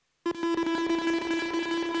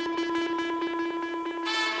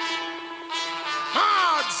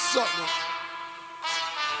Mad something.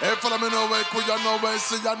 Hey, follow me no way, could you know where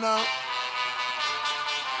see ya now?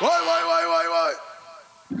 Why?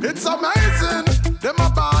 It's amazing. Them a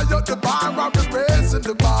buy up the bar, I'll be raising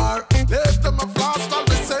the bar. Left them a flash, I'll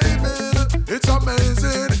be saving. It's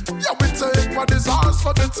amazing. Yeah, we take what is ours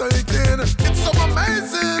for the taking. It's so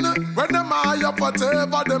amazing. When them high up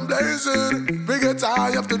whatever them blazing, we get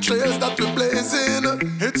high up the trails that we blazing.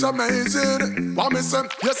 It's amazing. What me say?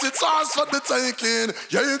 Yes, it's ours for the taking.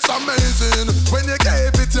 Yeah, it's amazing. When you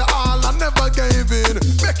gave it your all, I never gave in.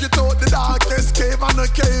 Make it out the darkest cave and a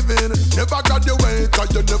cave in. Never got your way,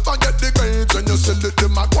 cause you never get the grades. When you sell it,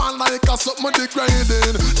 them a go on like a something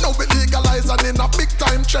degrading. Now we legalize and in a big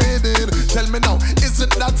time trading. Tell me now,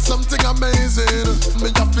 isn't that something amazing? Me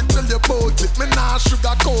have to tell you about it. Me nah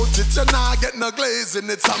sugarcoat it. You nah get no glazing.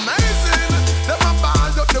 It's amazing. Them a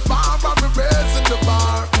buy up the bar and we raising the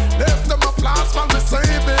bar. Left them a flash for the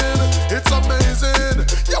saving. It's amazing.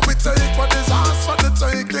 Yeah, we take what is ours for the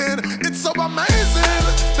taking. It's so amazing.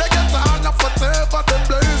 They get tired of whatever them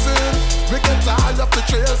blazing. We get tired of the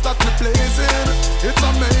trails that we blazing. It's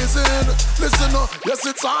amazing. Listen up, yes,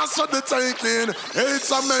 it's ours for the taking.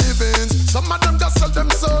 It's amazing. Some of them just sell them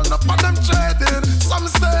soul, up on them trading. Some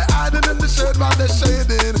stay hiding in the shade while they're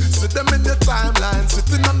shading. See them in the timeline,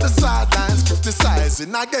 sitting on the sidelines,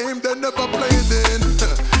 criticizing a game they never played in.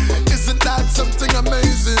 Isn't that something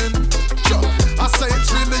amazing? Sure, I say it's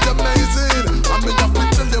really amazing. I mean, have to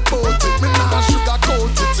tell you about it. Me nah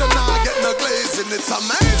sugarcoat it, you nah get no glazing. It's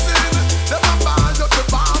amazing. Them a buy up the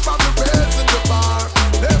bar and we raising the bar.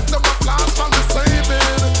 Left them a class from the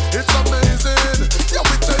saving. It's amazing. Yeah,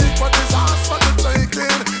 we take what is ours for the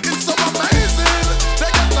taking. It's so amazing. They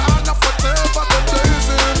get tired of whatever they're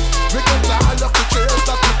blazing. We get tired of the trails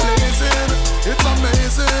that we're blazing. It's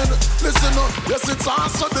amazing. Listen up, yes, it's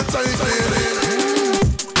ours for the taking.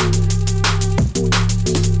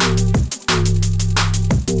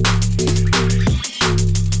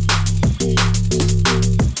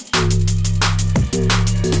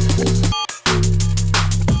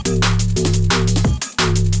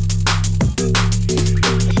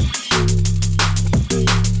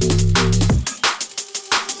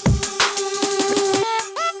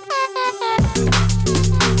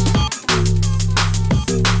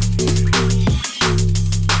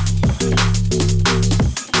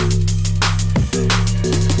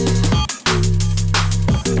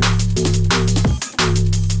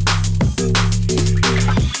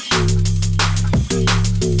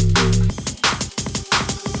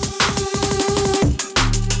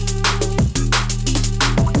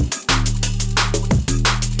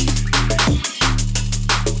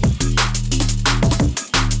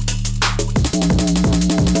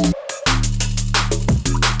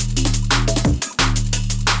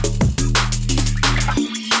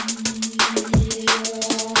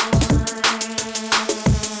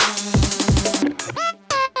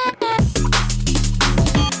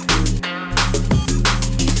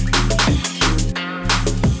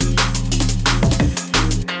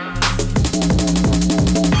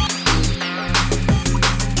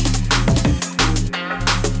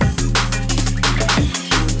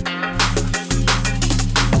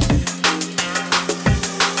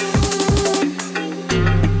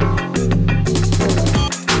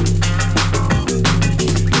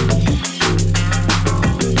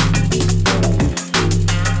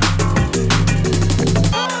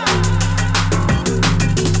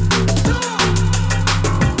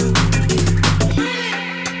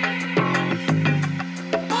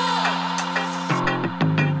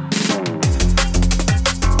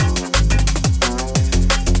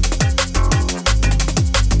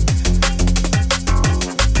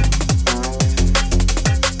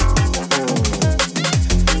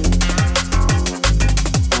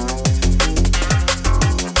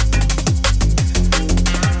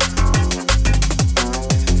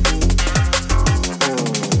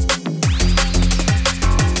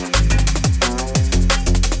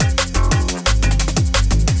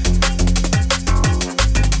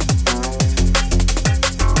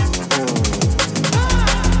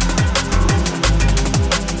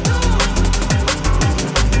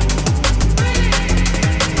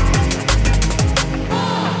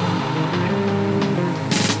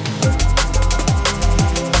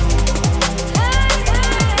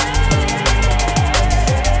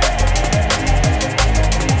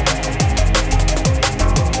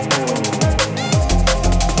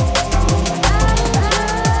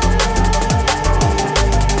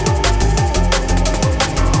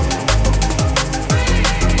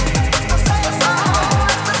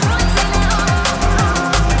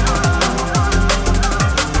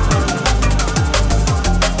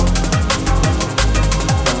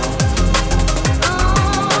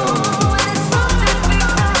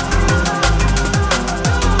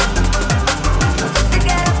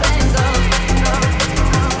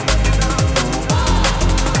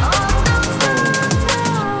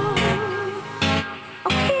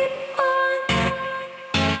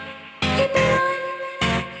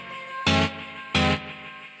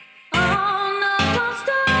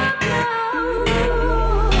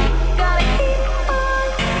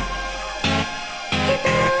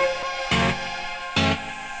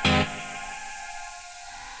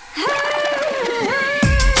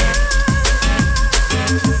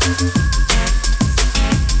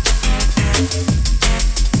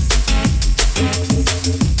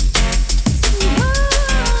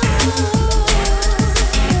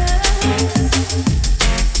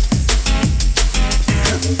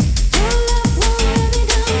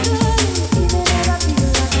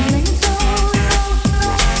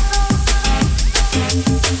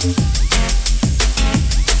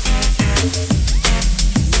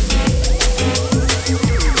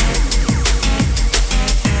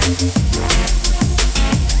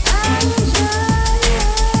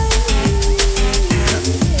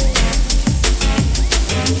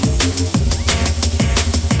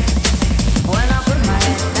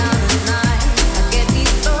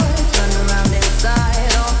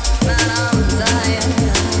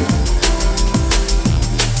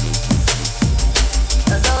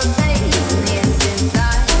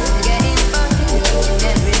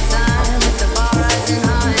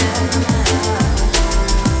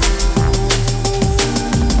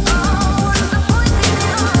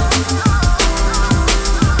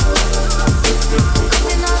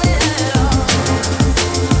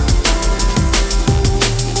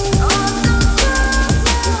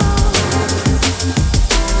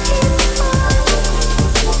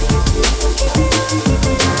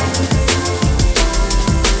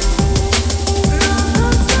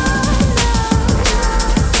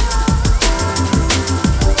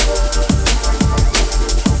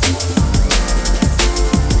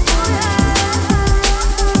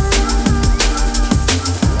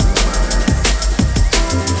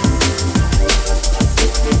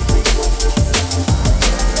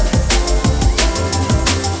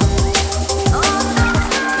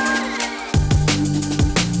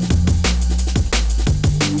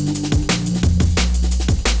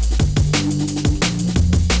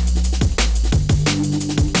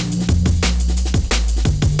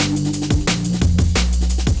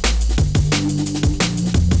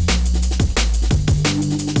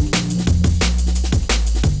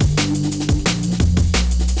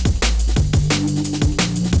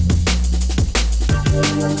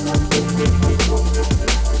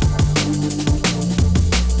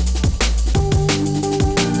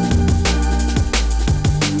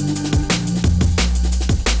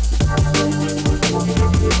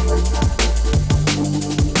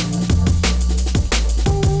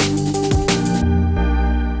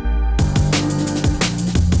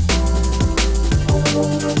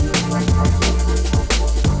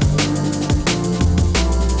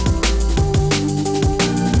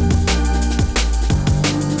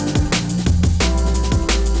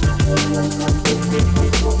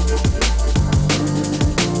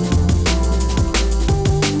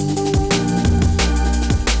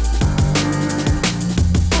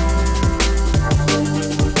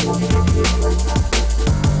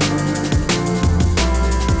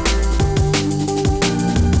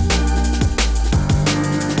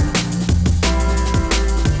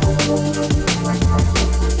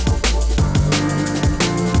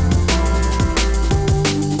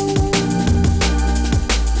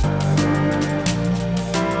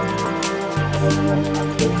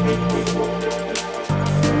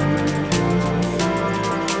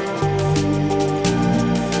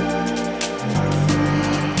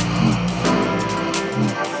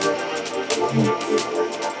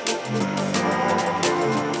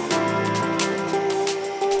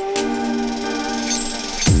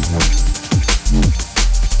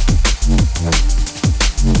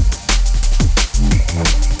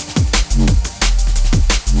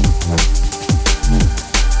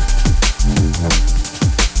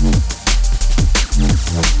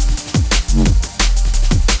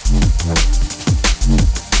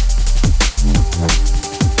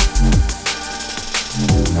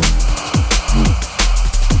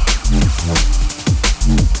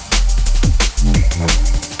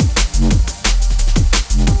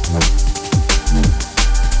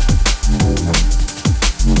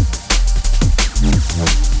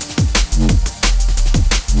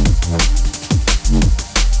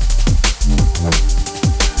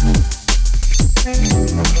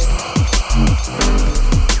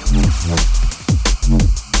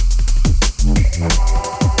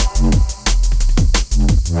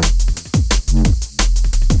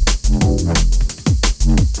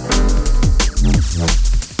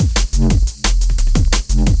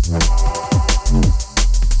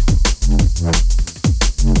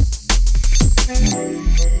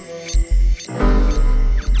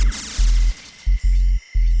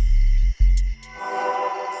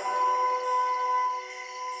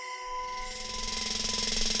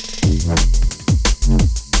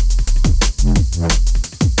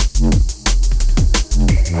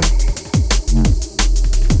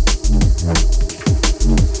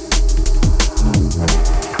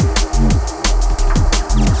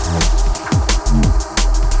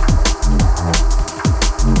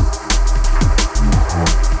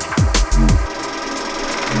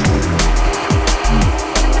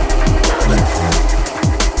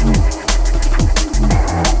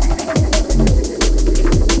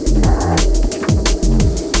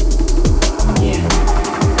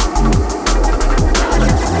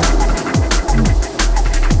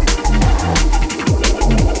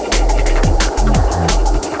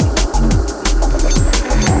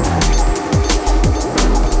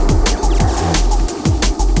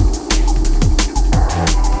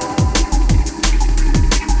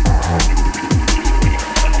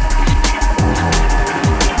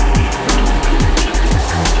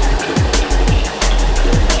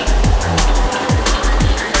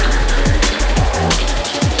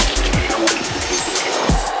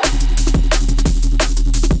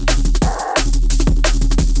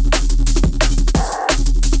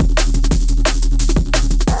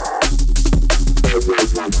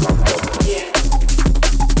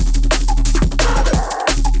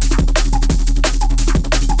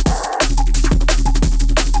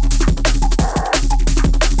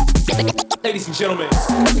 Ladies and gentlemen.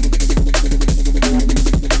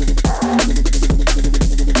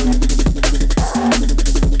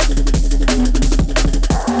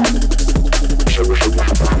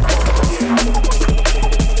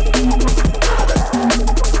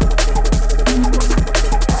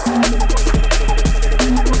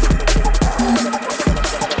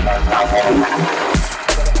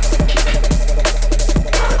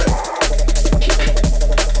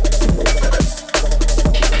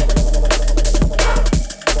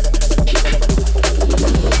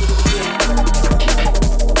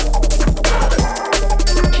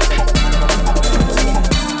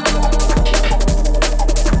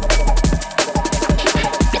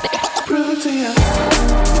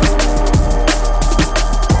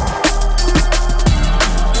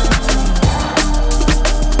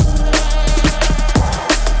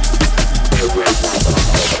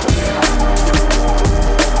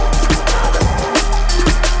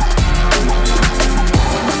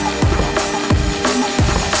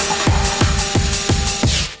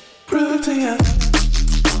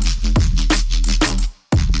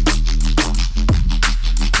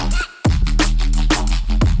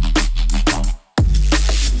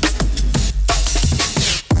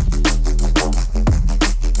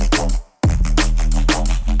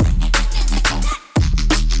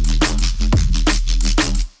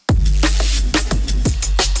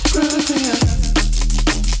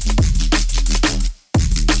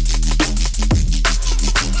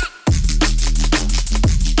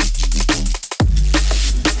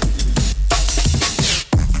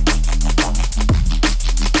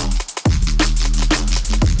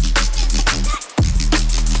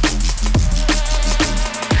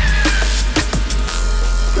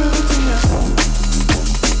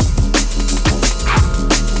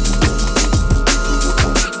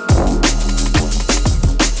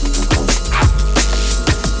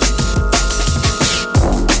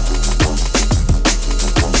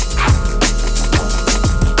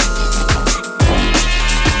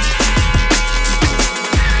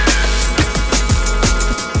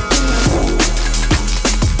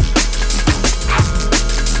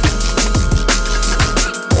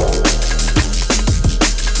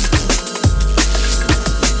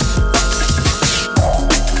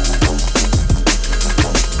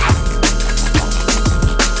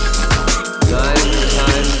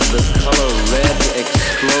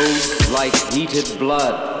 heated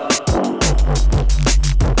blood.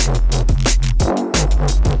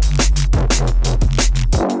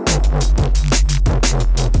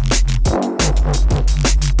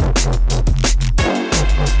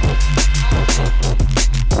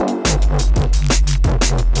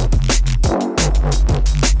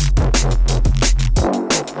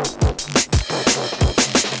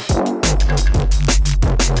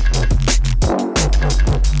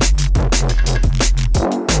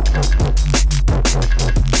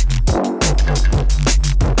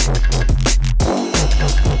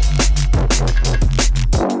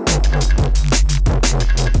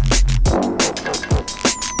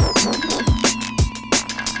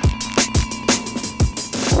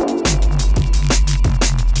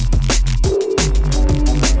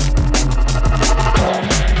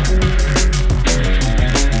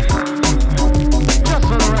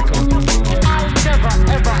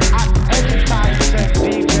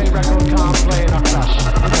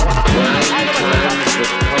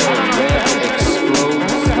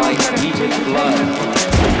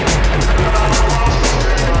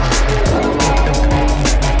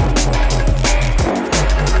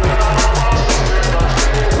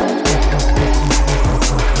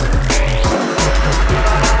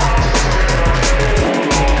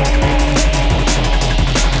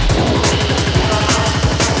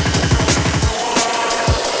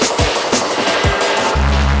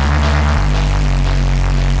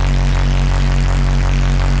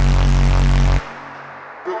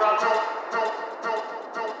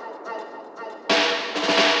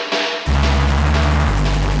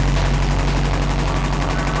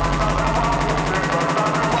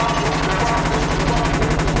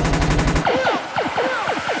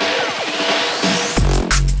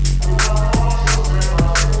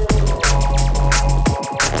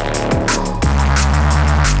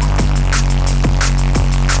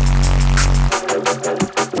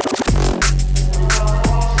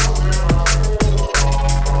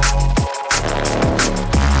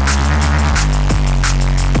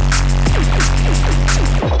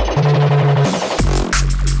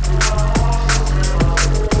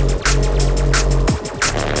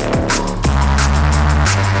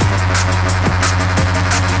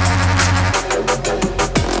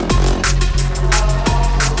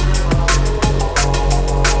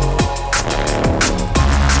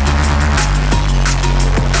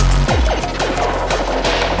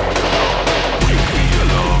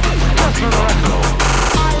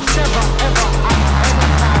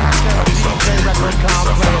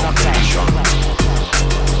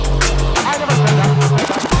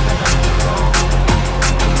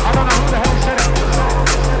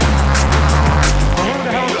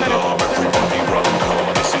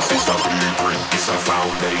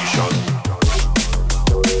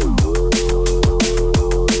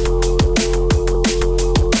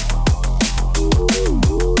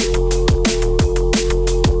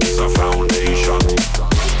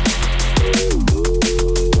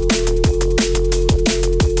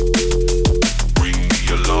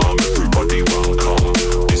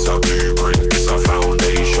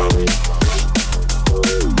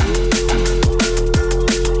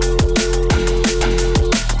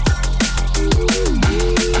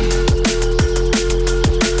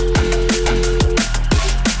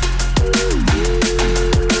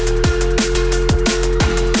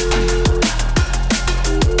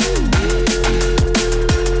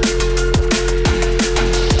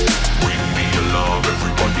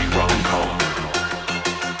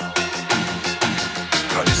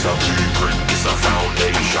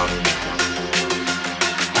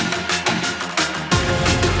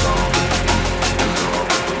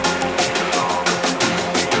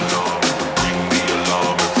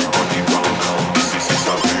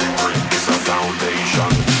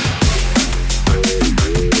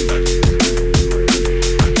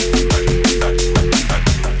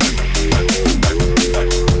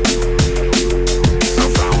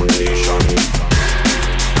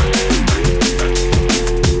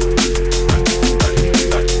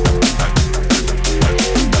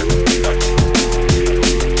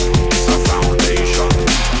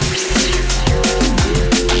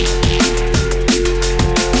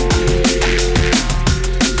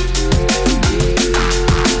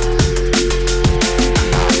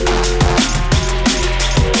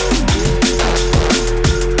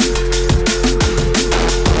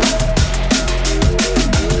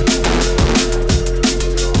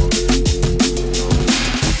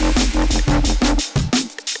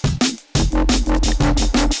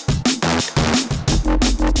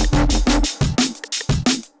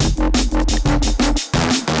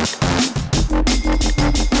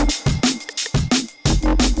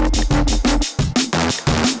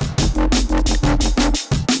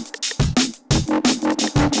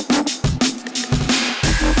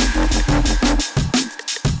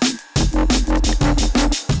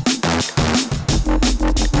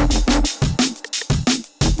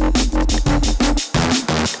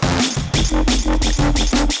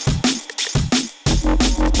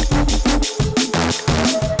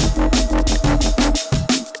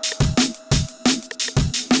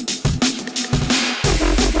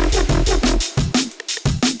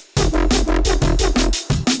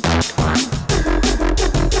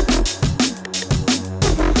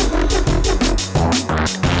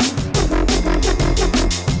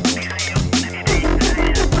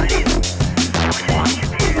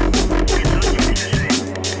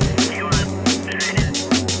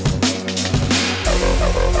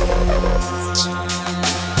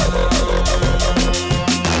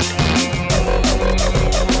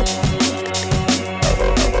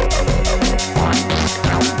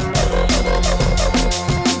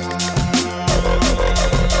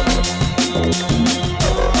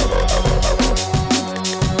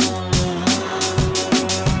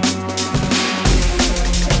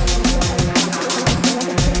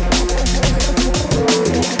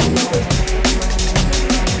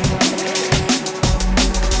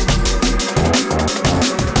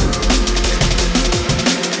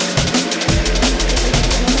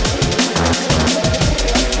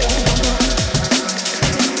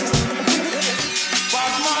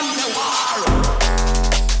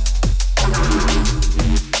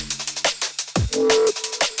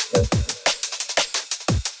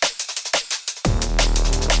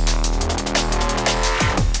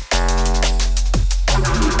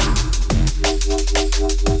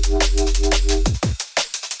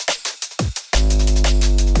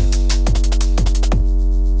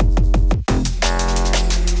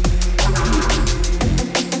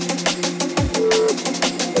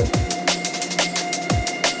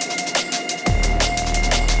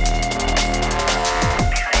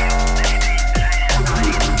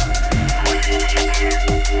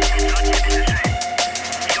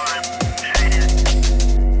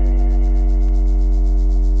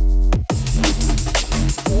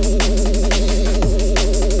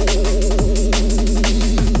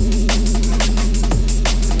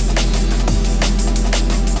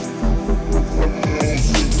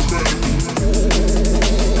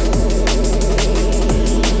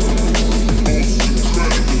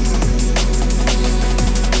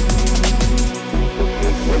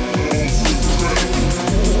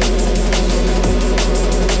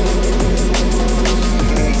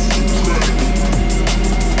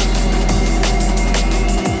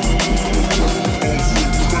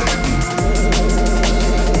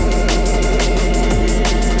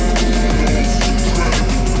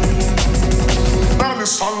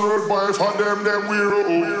 them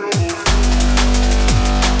weirdo.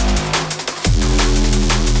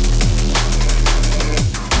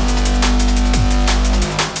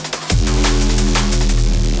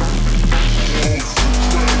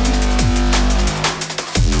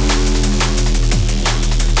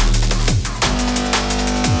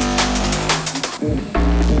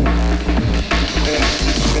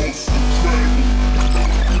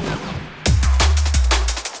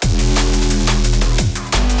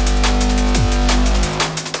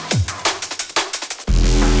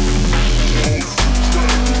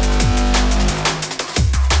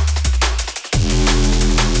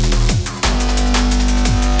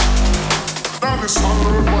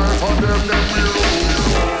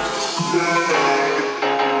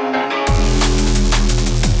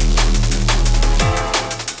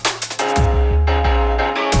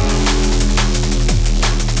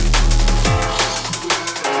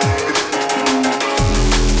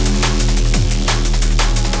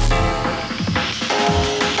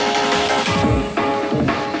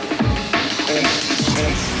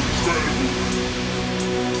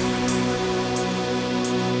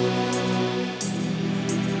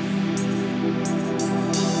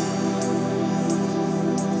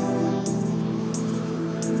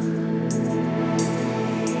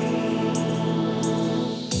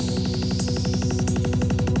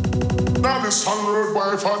 This 100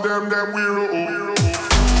 wife for them weirdo.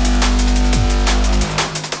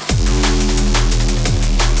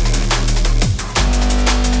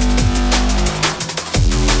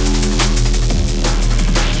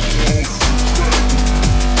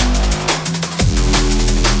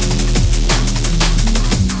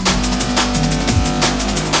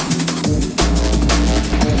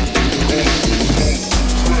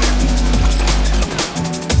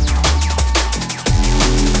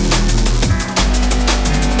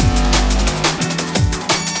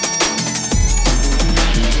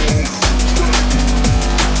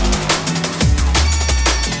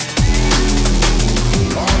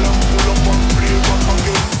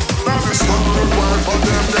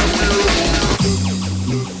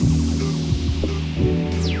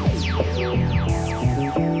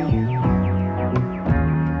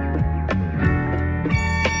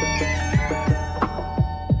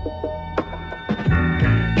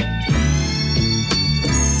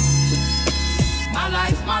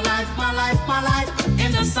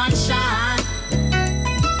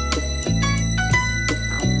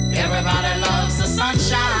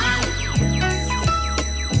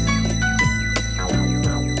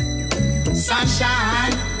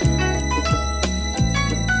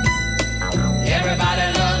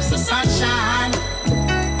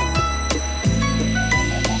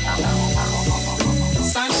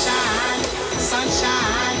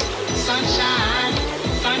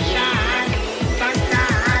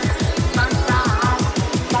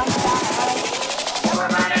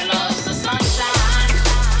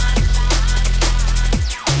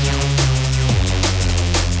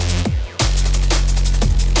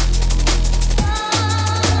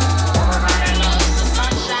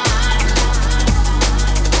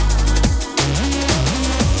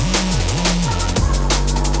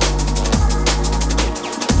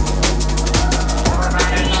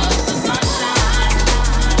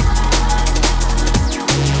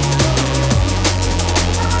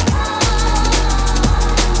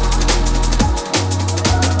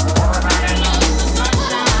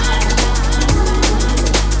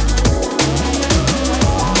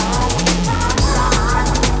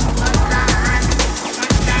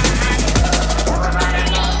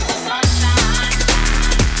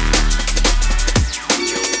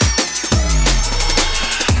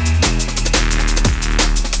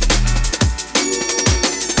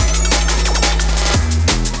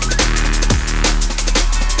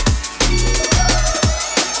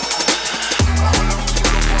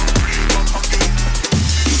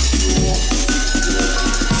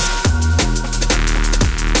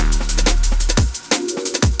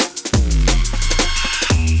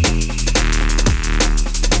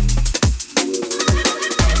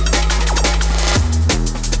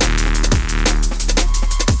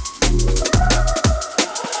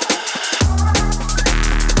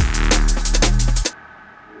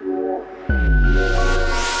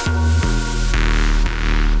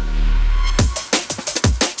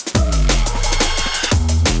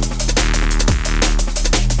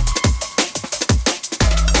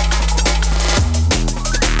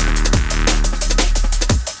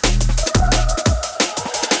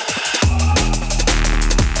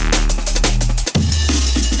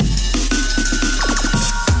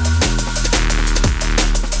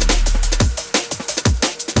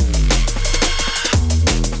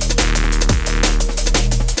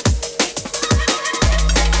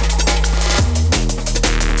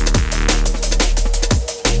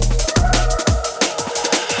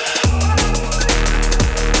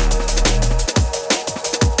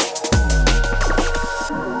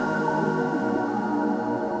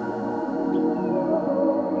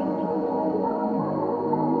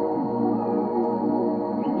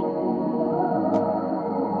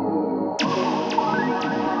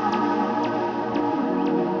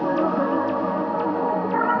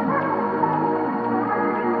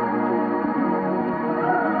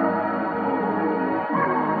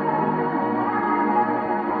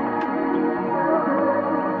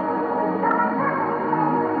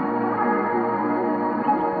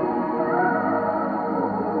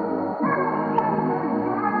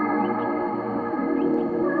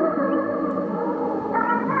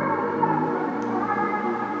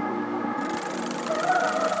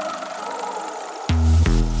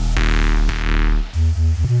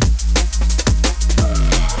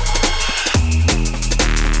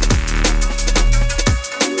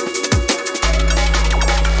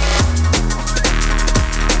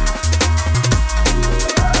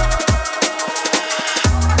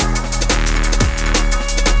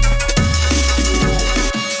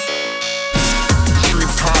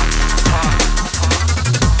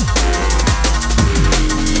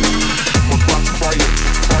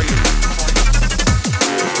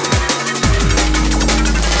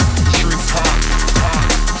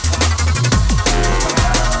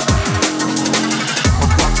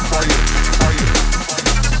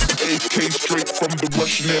 AK straight from the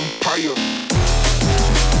Russian Empire.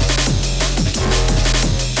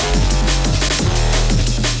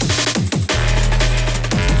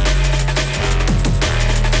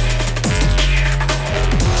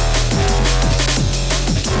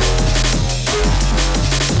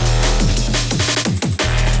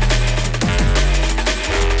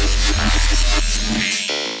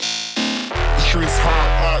 Streets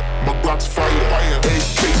hot, my Glock's fire. AK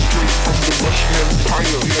straight from the Russian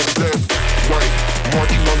Empire. Yeah, left, right,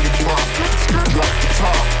 marching on your block. Drop the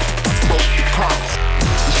top, smoke the cops.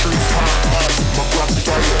 The streets hot, my Glock's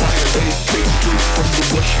fire. AK straight from the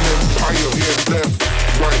Russian Empire. Yeah, left,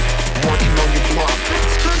 right, marching on your block.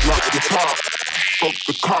 Drop the top, smoke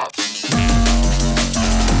the cops.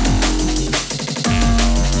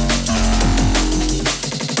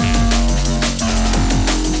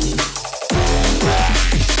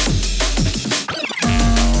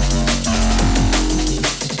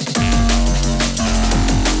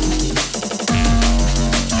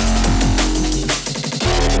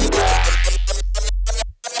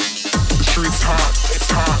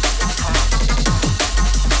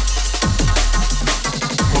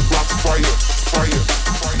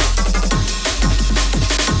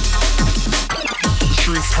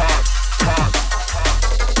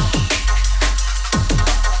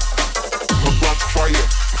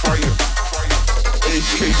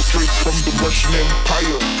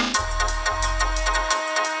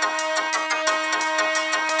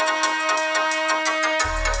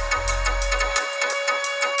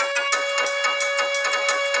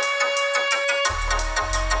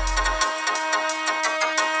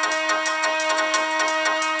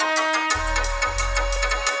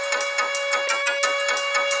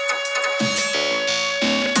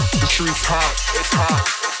 It's hot, it's hot,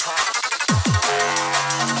 it's hot.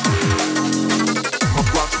 My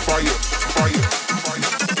block's fire, fire,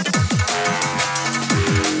 fire.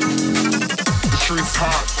 The street's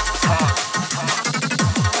hot, hot, hot.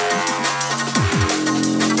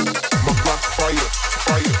 My block's fire,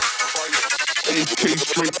 fire, fire. AK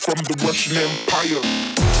straight from the Russian Empire.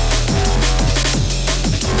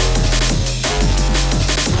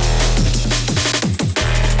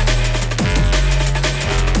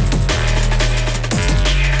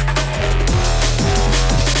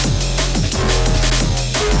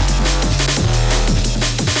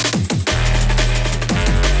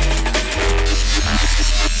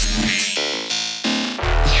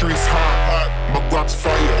 Streets hot, my Glock's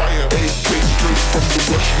fire. AK straight from the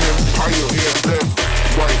Russian Empire. Yeah, left,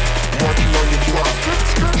 right, marching on your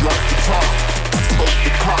block.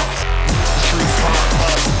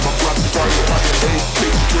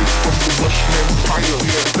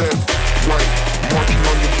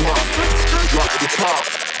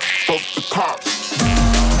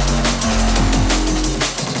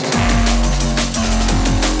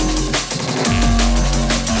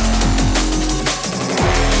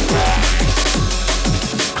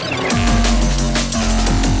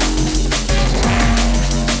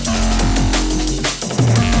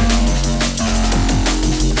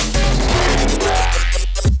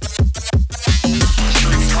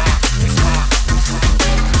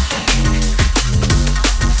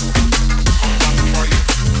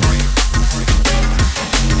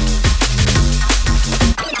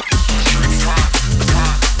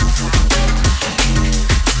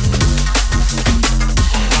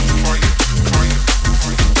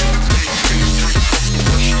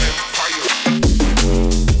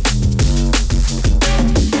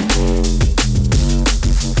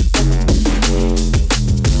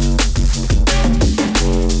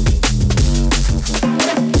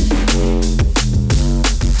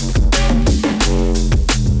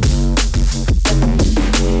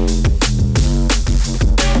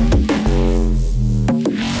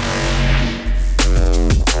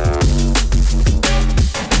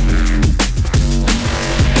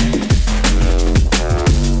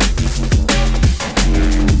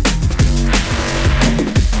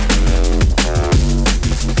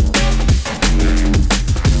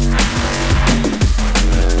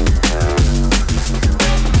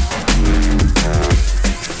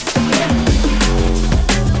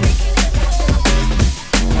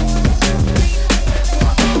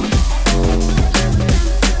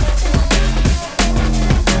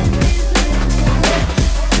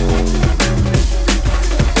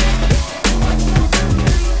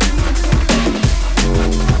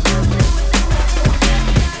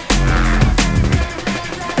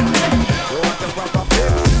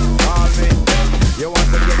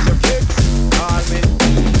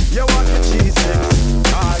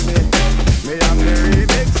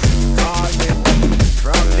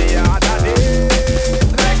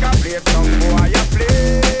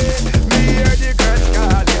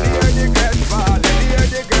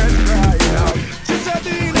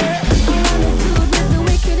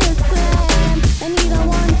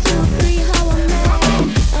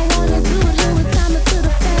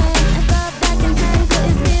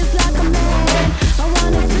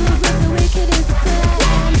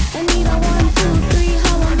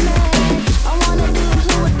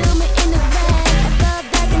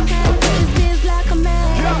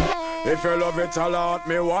 love it a lot,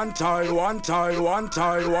 me one time, one time, one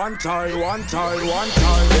time, one time, one time, one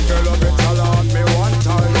time. If you love it a lot, me one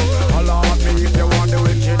time. A lot me if you want the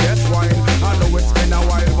wickedest wine. I know it's been a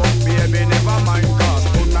while, but baby, never mind. Cause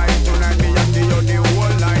tonight, me and you the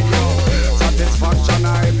whole line, yo. Satisfaction,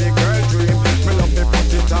 I every girl dream. Me love me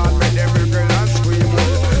put it on, make every girl and scream.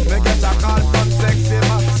 Me get a call from sexy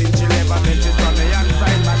Maxine. She never met it from me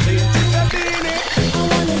inside machine. She said, Beanie, I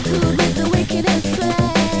wanted to be the wickedest plan.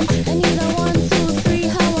 I need a 1, 2, 3,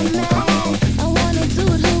 how a man. I wanna do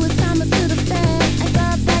it who is time to the fan. I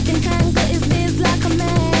got back in time, got his biz like a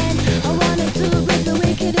man.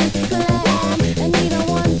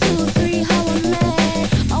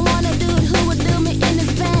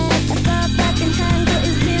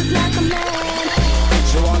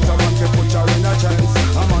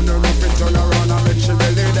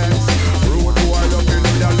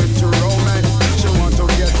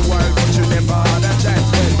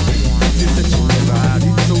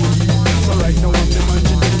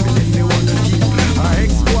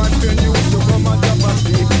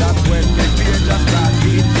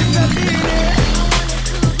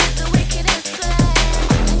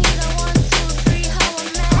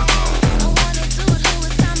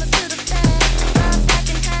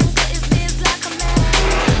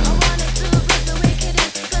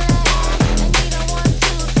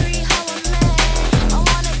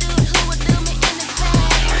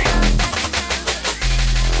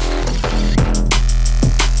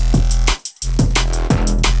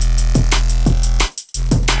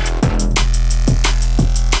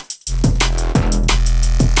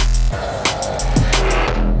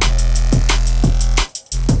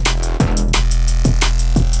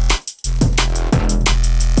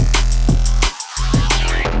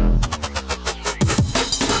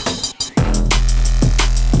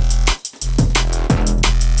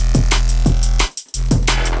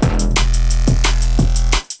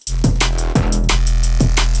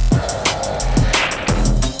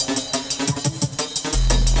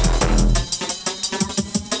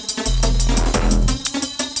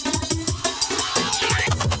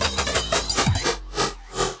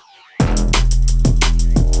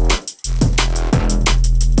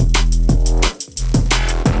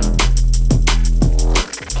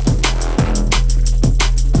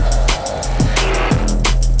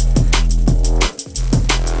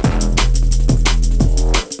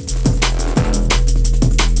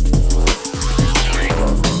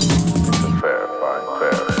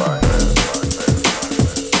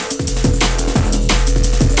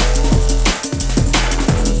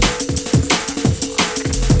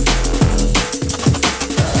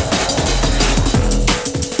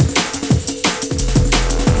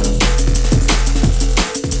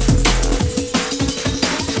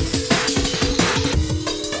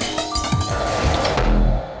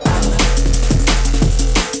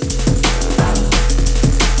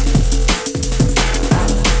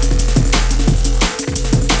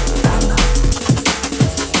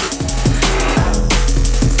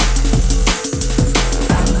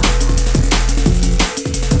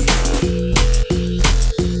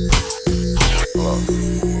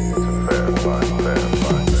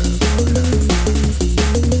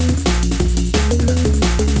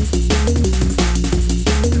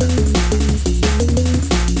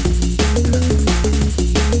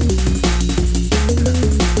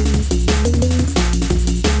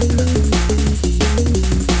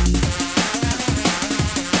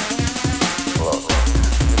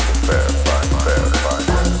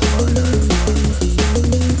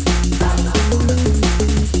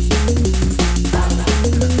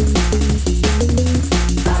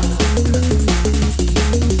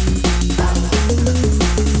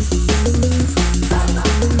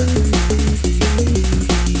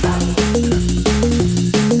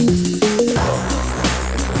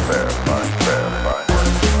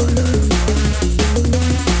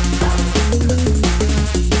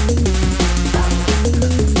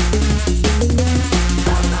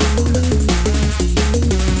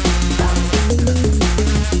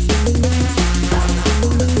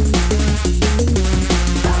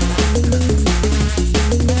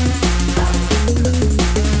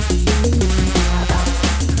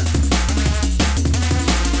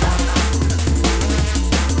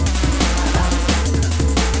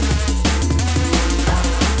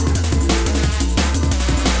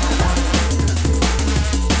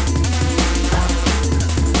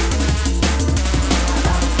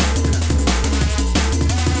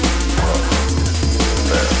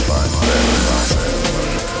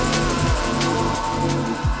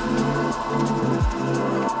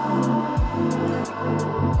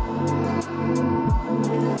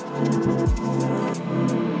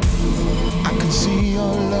 I can see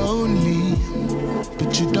you're lonely,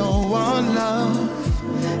 but you don't want love.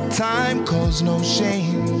 Time calls no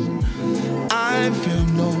shame. I feel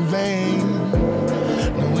no rain.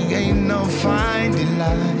 No, we ain't no finding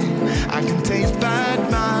line. I can taste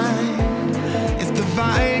bad mind. It's the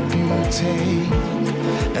vibe you take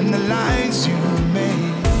and the lies you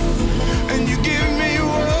make. And you give me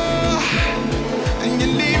war, and you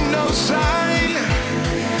leave no sign.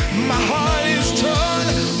 My heart is torn,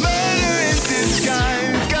 murder in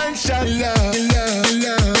disguise. Gunshot love, love,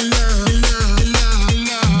 love, love,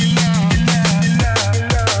 love, love, love,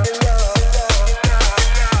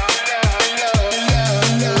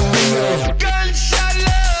 love. Gunshot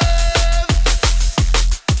love.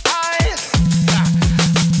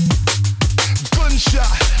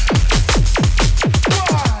 Gunshot.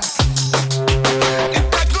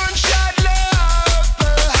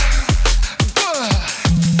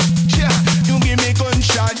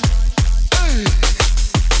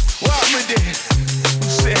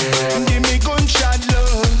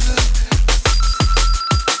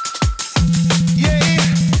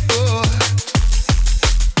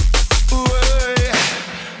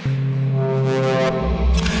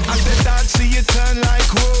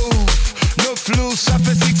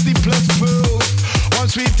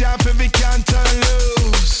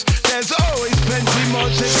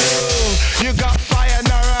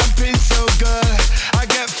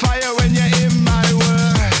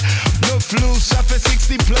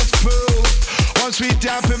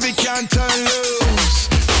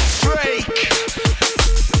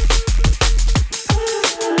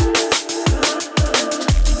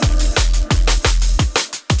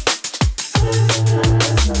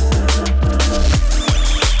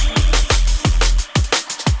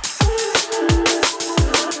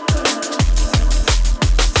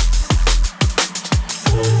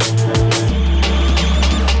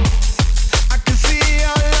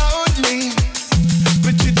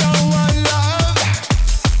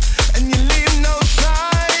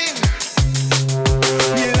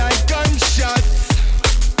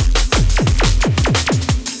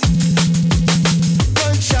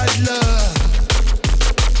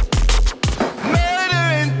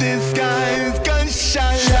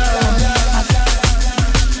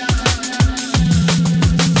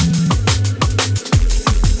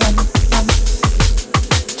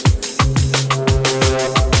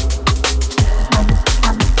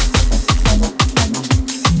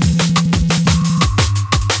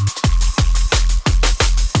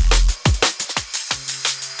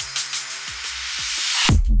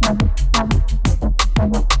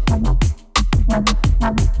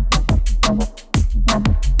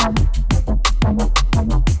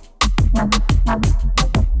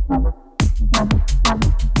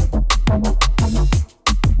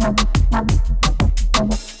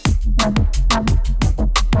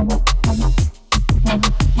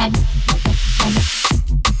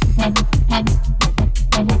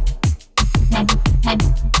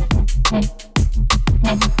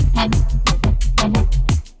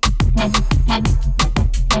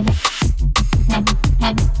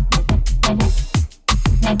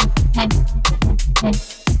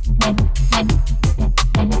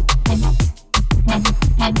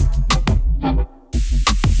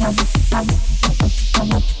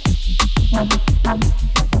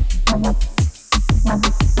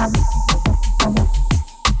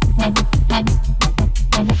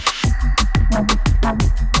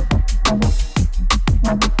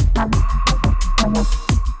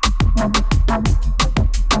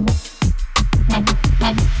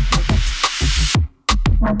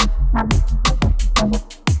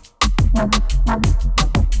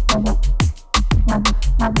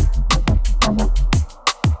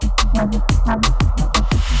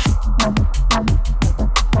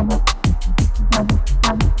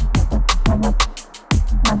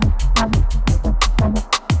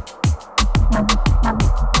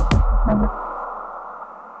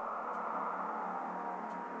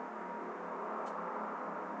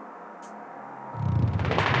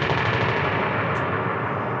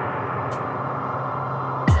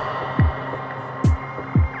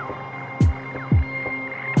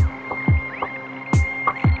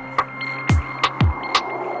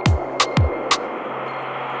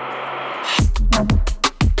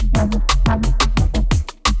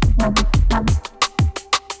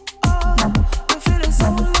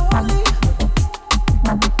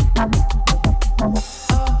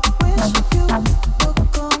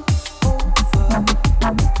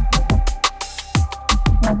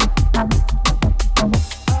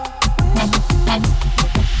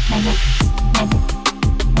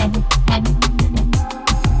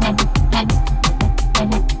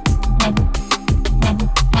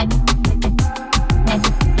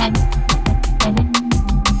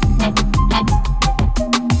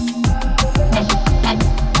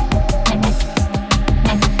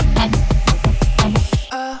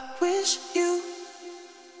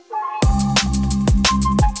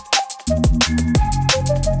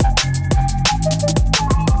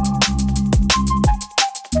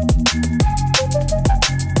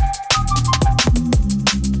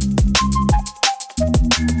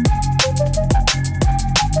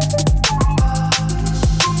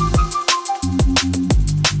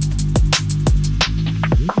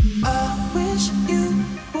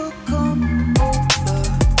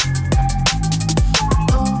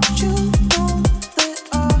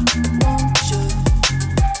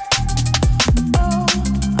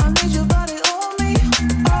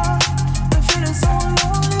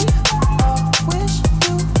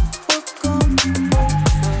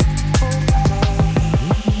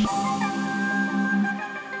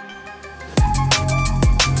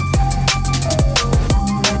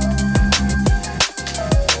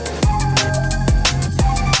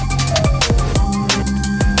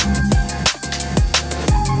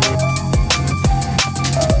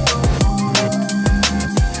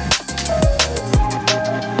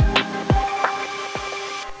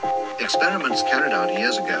 Experiments carried out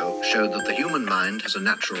years ago showed that the human mind has a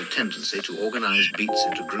natural tendency to organize beats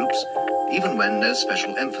into groups, even when no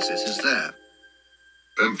special emphasis is there.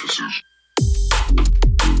 Emphasis.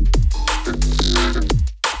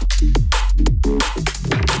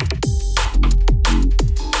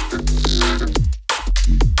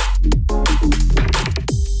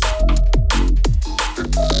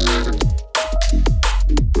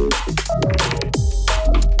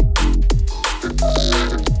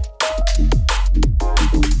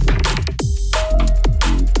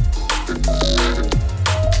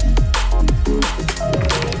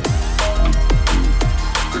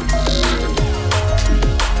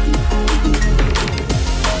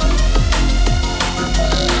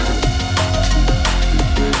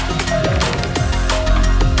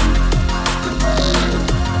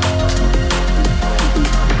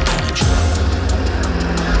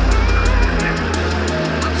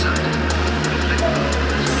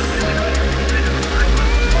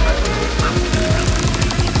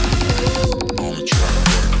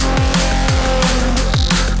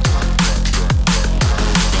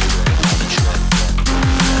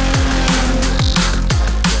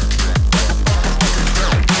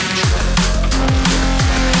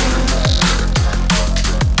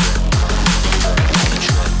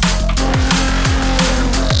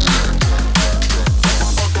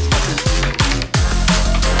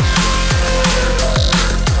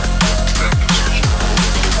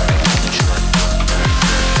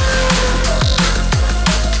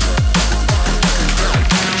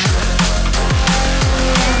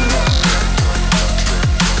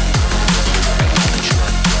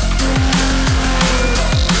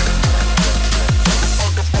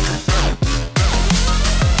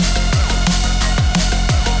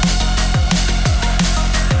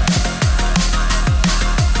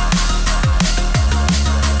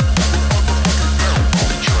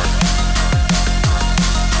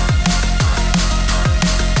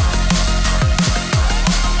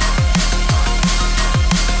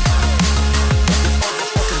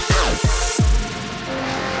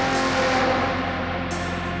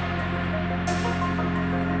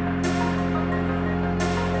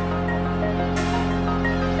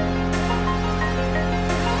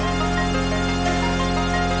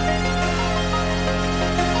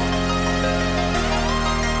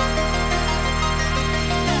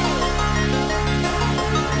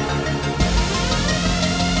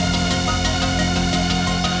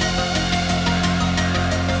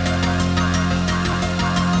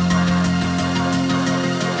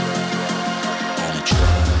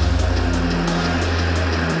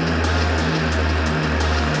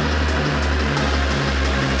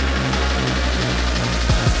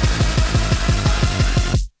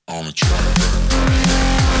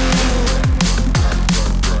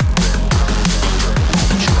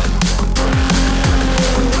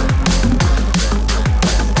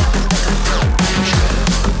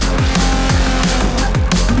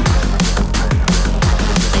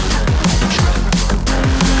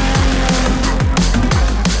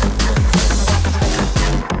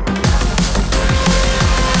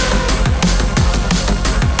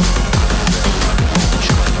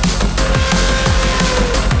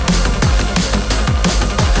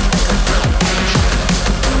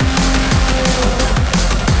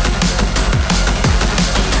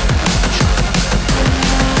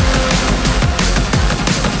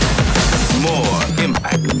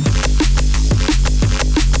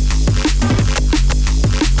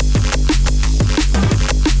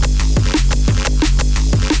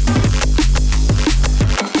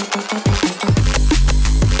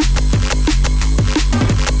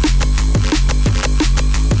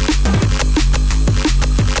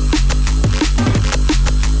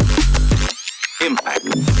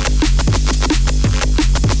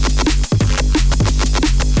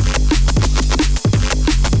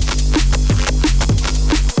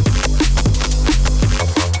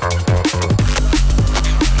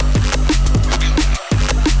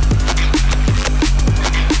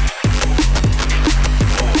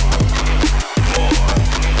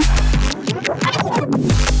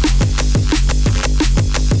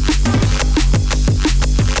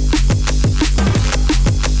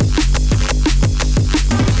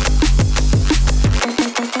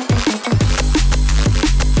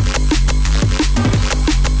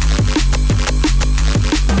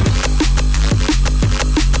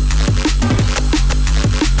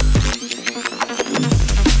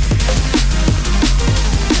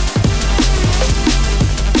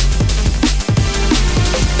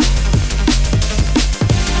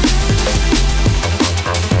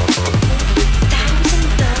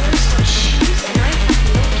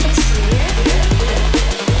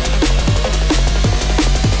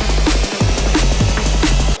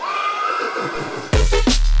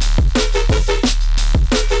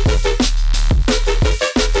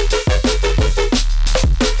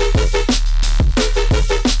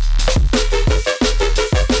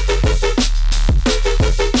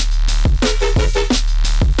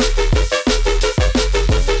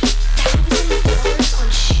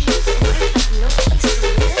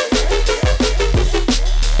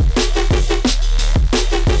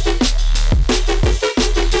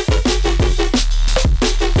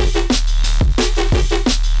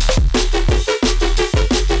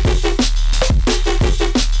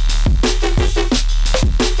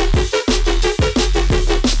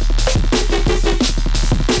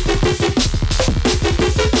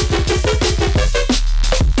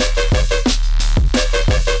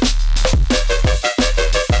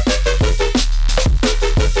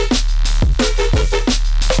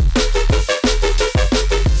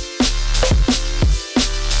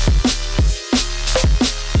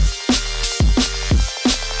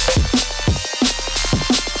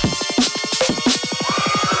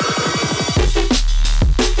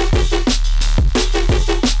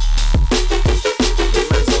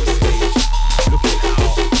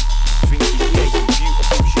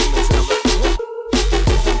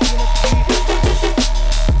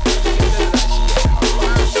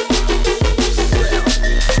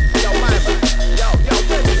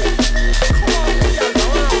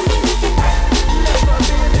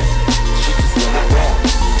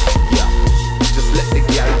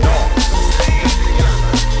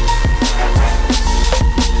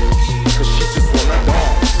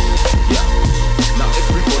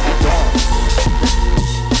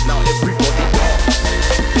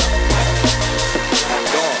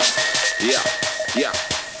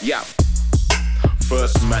 Yeah.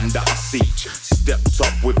 First man that I see stepped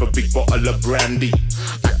up with a big bottle of brandy,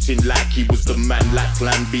 acting like he was the man like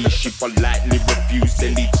Plan B. She politely refused,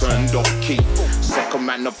 then he turned off key. Second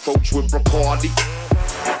man approached with Bacardi,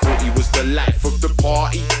 thought he was the life of the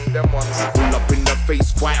party. Pull up in the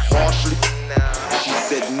face quite harshly. She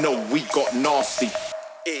said no, we got nasty.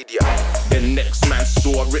 Idiot. Then next man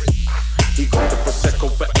saw it. He got the Prosecco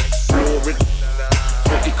for exploring.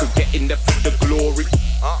 Thought he could get in there for the glory.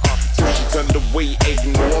 Till she turned away,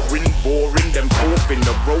 ignoring, boring. Then fourth in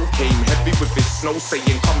the row came heavy with his snow,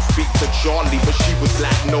 saying come speak to Charlie. But she was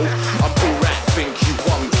like, no, I'm alright, thank you,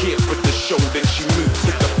 I'm here for the show. Then she moved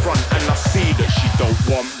to the front and I see that she don't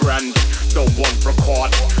want brandy, don't want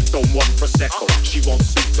Ricard, don't want Prosecco. She won't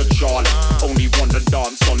speak to Charlie, only wanna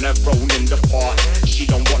dance on her own in the park. She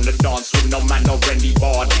don't wanna dance with no man or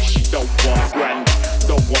anybody. She don't want brandy,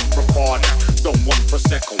 don't want Ricard, don't want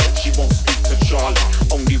Prosecco. She won't speak to Charlie,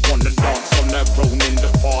 only wanna dance on her own in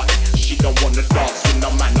the park. She don't wanna dance with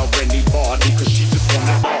no man or anybody, cause she just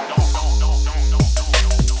wanna dance.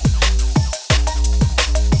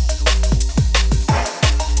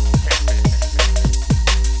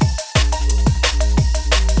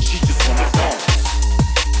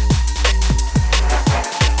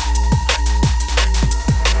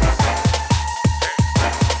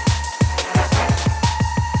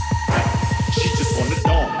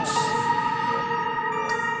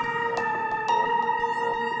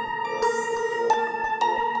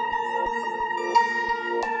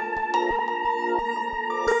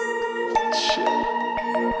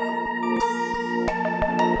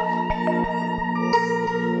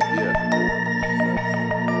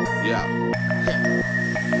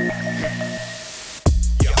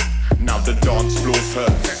 The dance floor's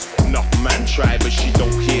hers. Enough man try, but she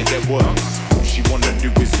don't hear their words. All she wanna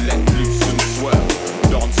do is let loose and swerve.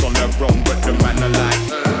 Dance on her own, but the man are like,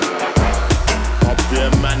 up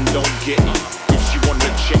there, man, don't get it. If she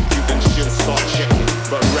wanna check you, then she'll start checking.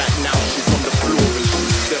 But right now, she's on the floor and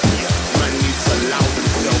she's stepping. Man needs to allow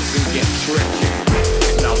themselves and get tricky.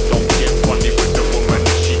 Now don't get funny with the woman.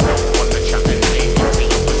 She don't wanna chat and hate you to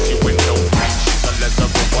you, cause you ain't no pain. She's a lesser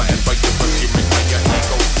or whatever you assuming by your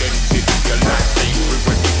ego. Then did your life ain't through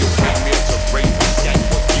when you came here to rape us. Yeah,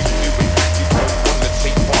 what you doing? You don't wanna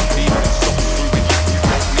take part, leave and stop screwing. You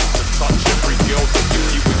don't need to touch every girl that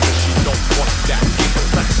you with, cause she don't want that. Give it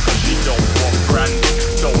back, cause she don't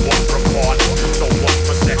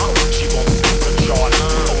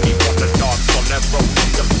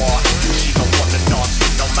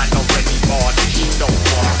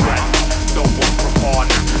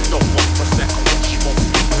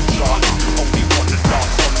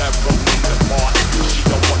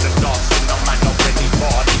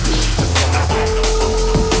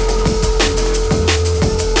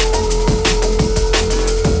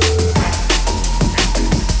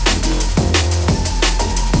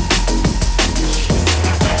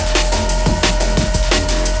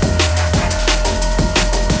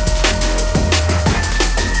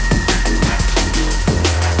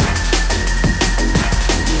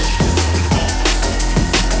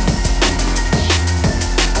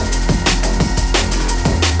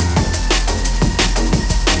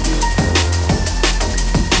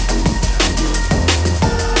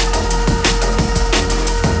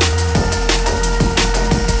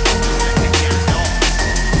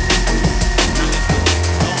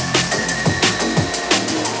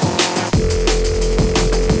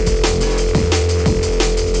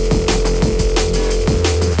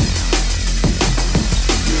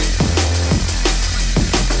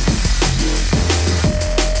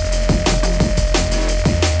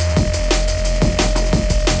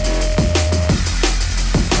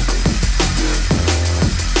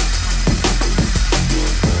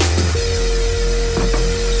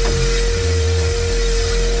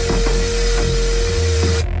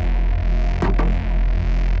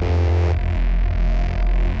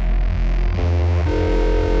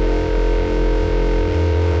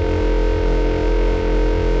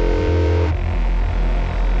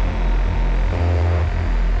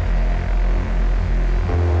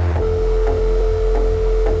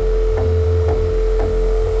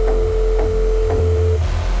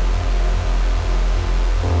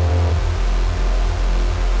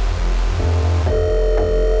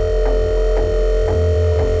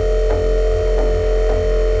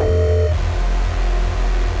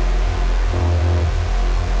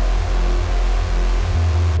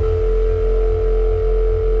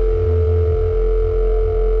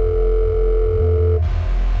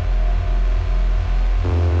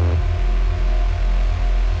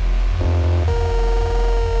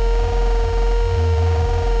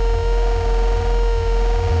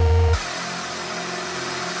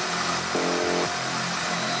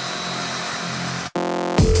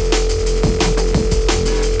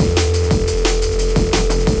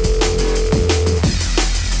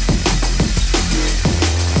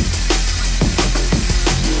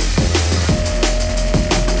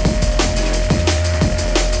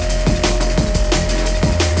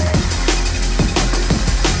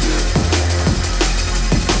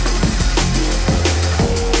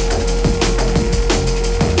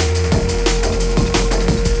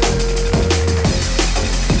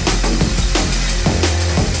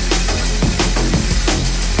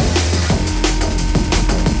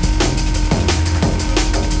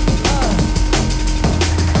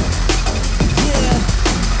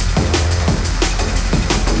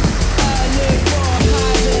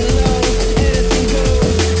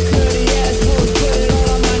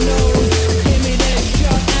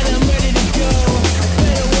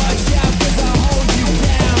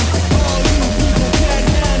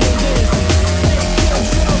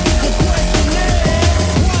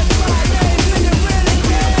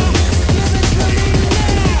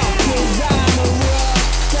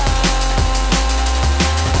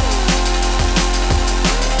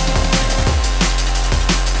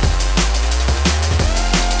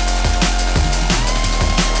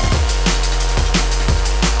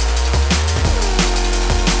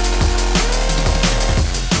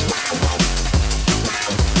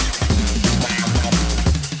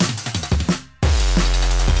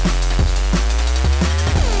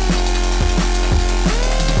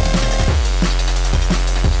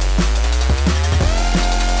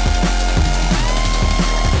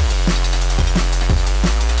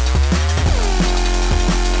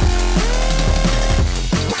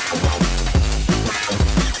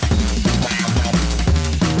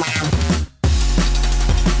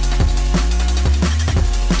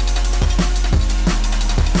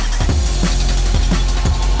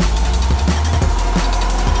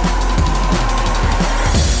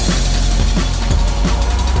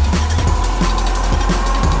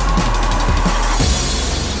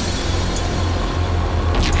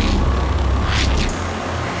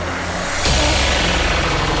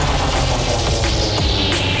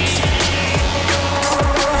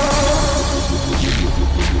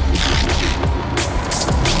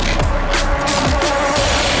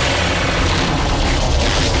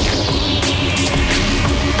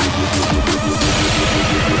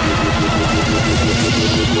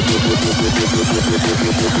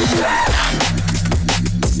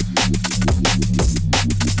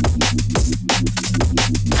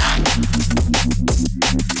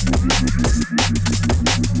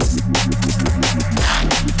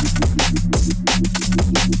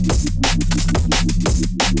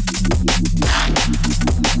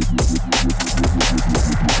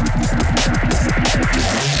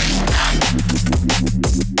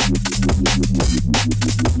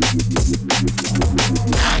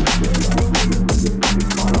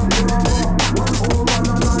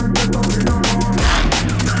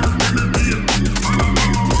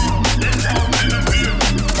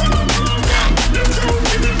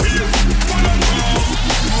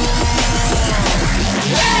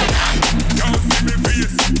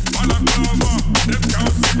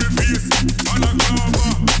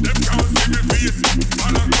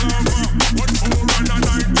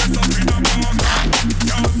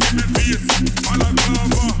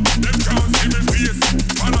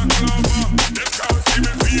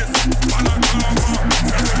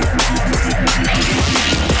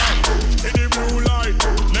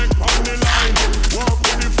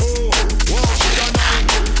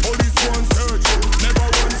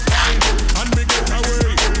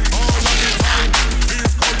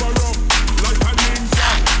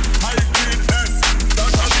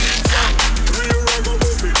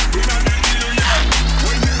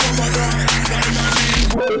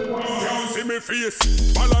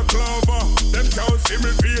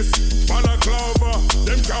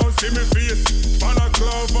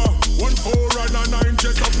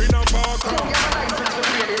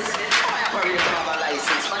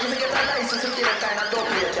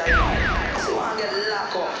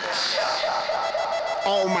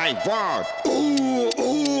Oh my God! Ooh,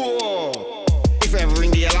 ooh! If ever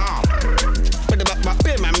ring the alarm, but the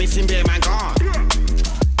bear man missing, bear man gone.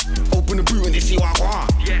 Open the boot and they see what I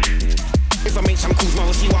want. If I make some calls, man,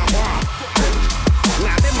 we'll see what I want.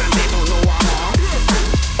 Nah, them man, they don't know what I want.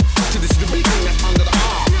 So this is the big thing that's under the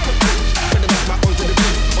arm. But the back onto the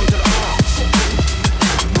beat, onto the arm.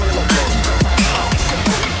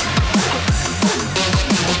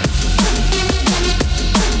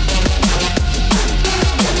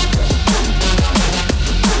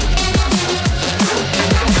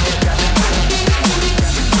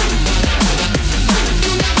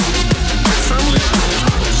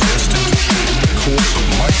 Course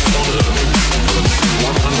of life.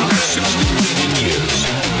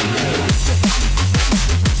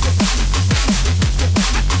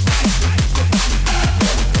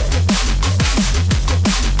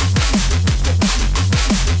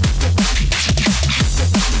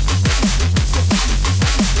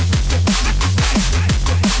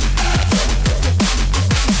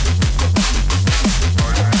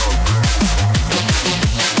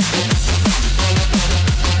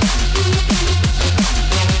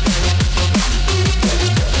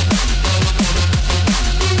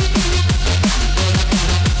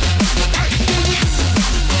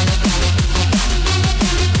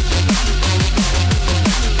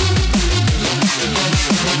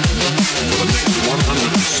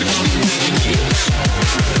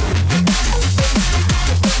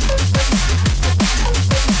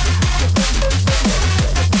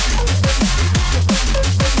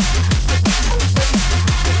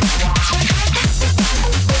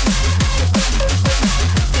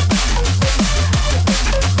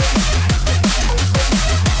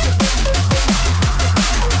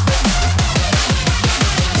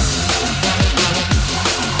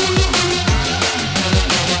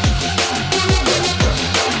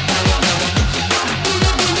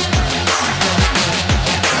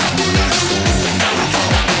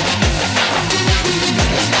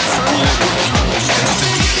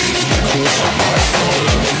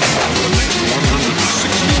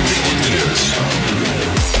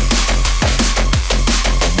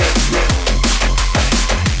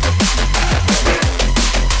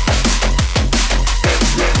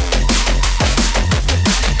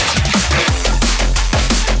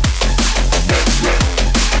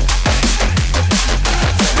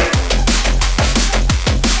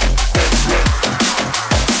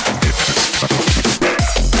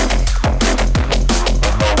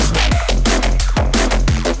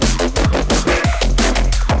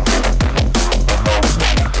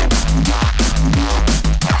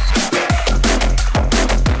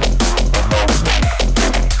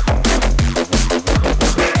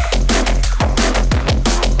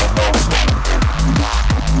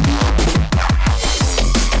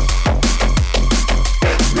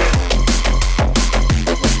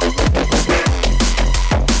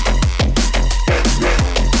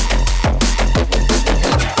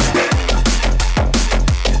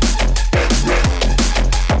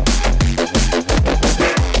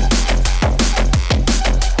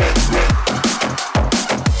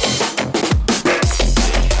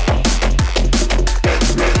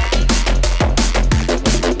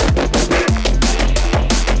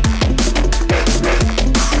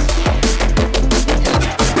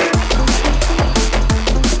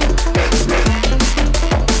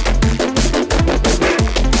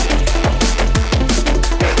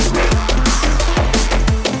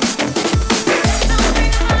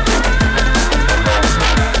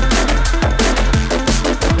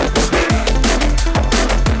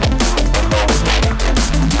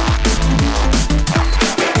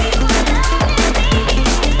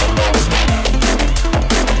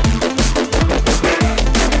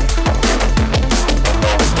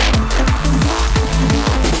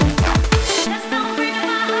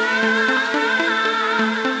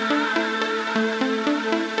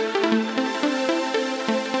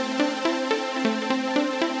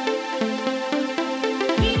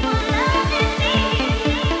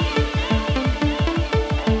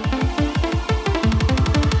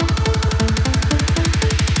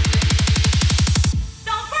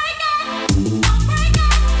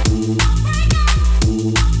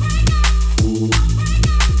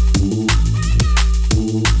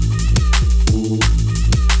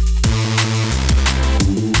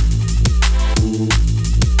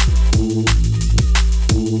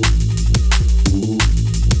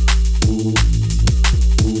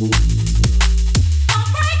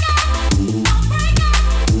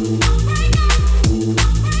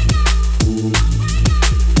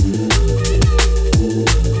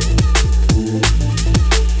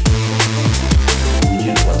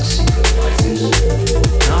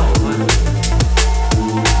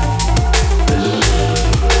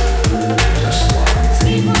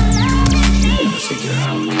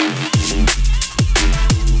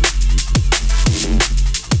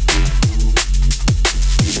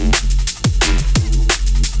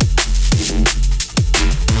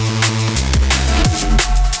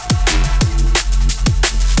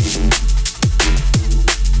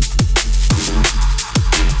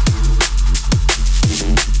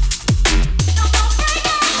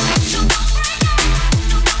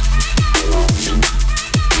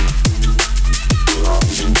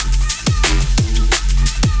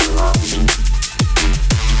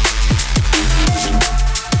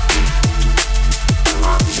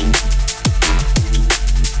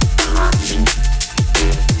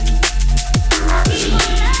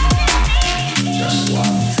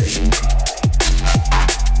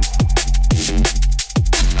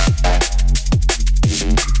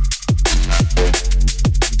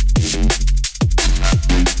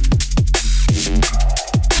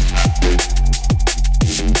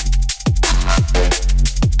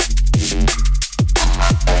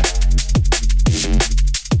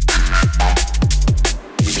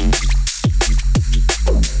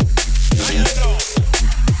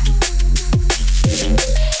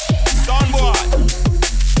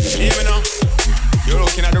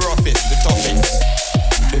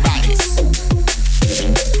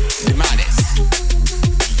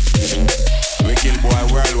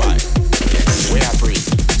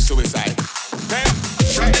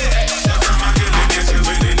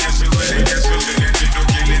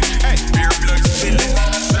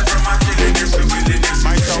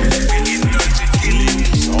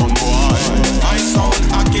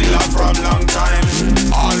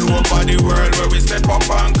 step up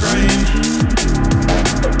and crime.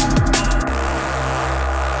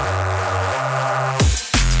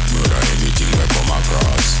 Murder anything we come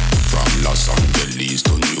across, from Los Angeles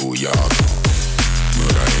to New York.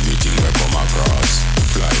 Murder anything we come across,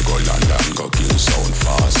 fly go London, go kill sound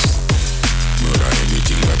fast. Murder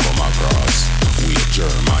anything we come across, we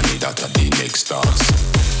Germany that are the next task.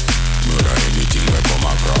 Murder anything we come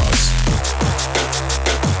across.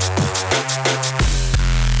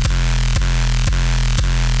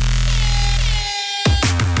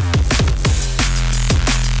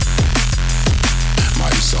 My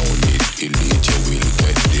sound is elite, you will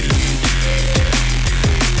get deleted.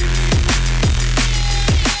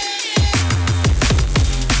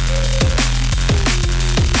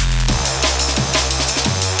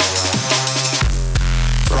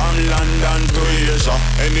 London to Asia,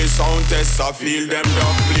 any sound test I feel them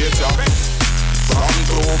dog plate ya. From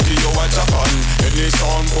Tokyo to Japan, any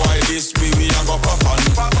sound boy this we a go pop on.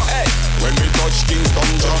 Hey, when we touch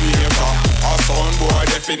Kingston, Jamaica, a sound boy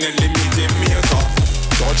definitely meet him maker.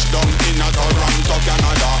 Touchdown in a Toronto,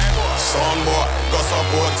 Canada, sound boy go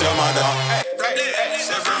support your mother.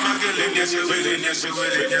 Say from a killing, yes we willing, yes we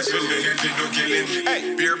willing, yes we willing to do killing.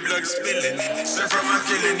 Hey, beer blood spilling. Say from a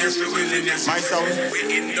killing, yes we willing, yes my sound we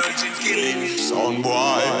indulge in killing. Sound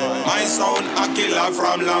boy, my sound a killer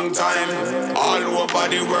from long time. All over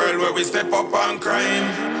the world where we step up on crime.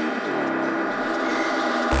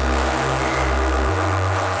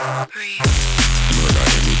 Murder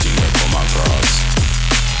anything we come across.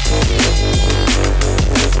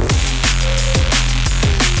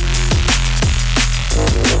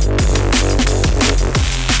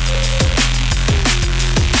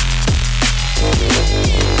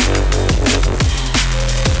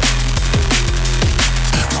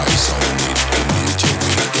 My sound is elite, you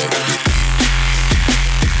will get it.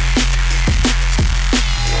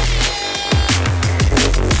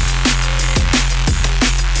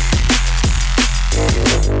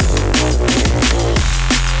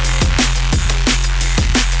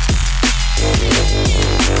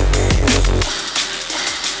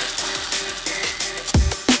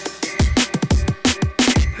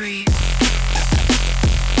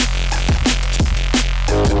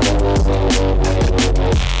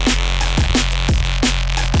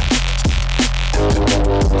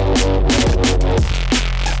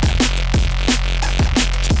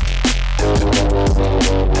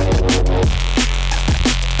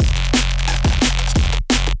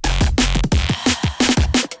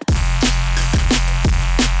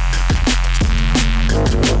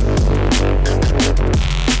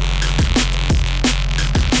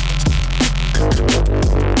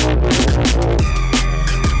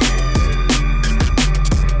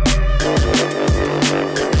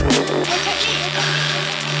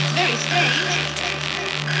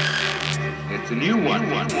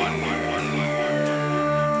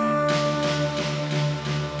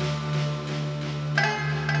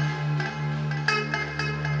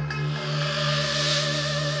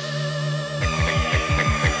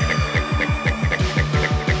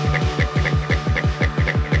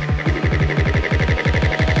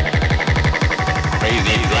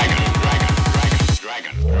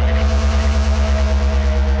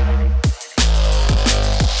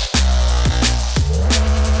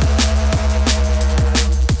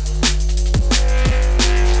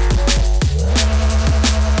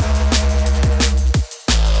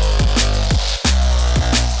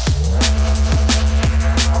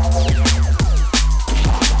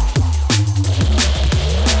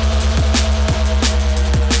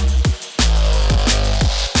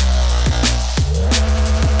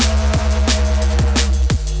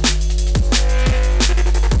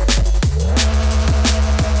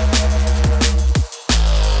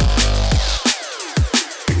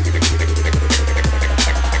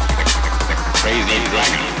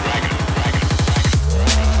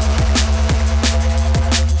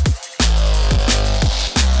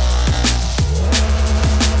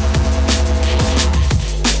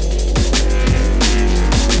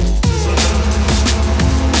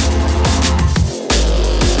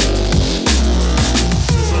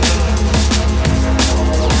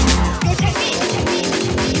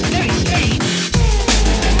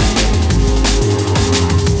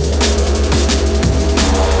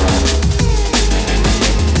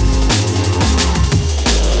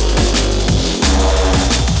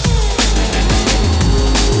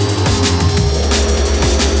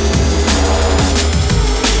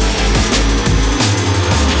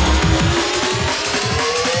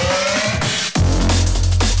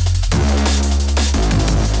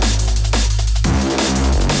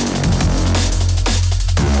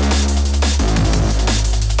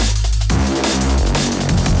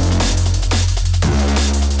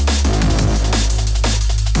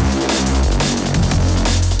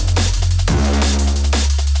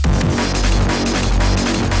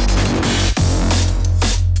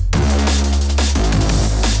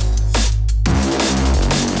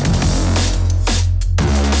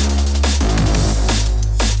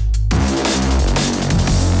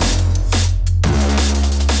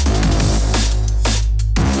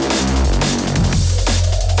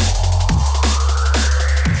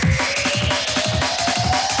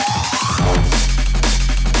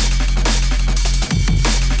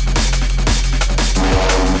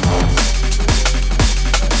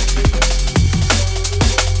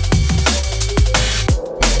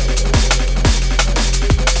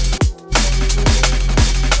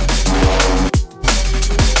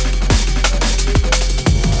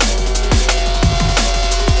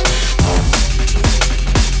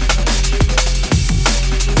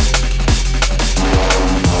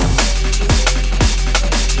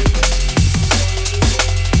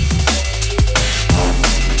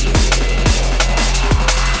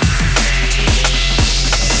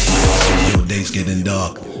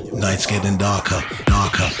 dark. Nights getting darker,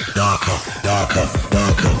 darker, darker, darker,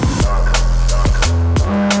 darker.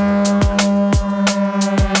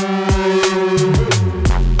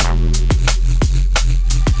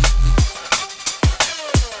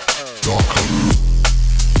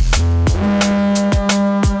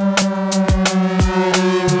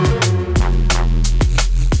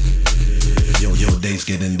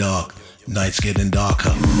 Getting dark, nights getting darker.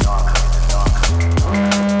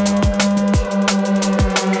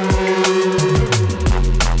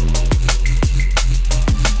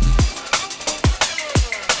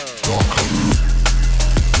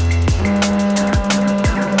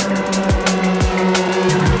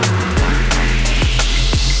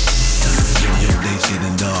 Your days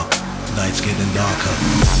getting dark, nights getting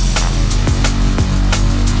darker.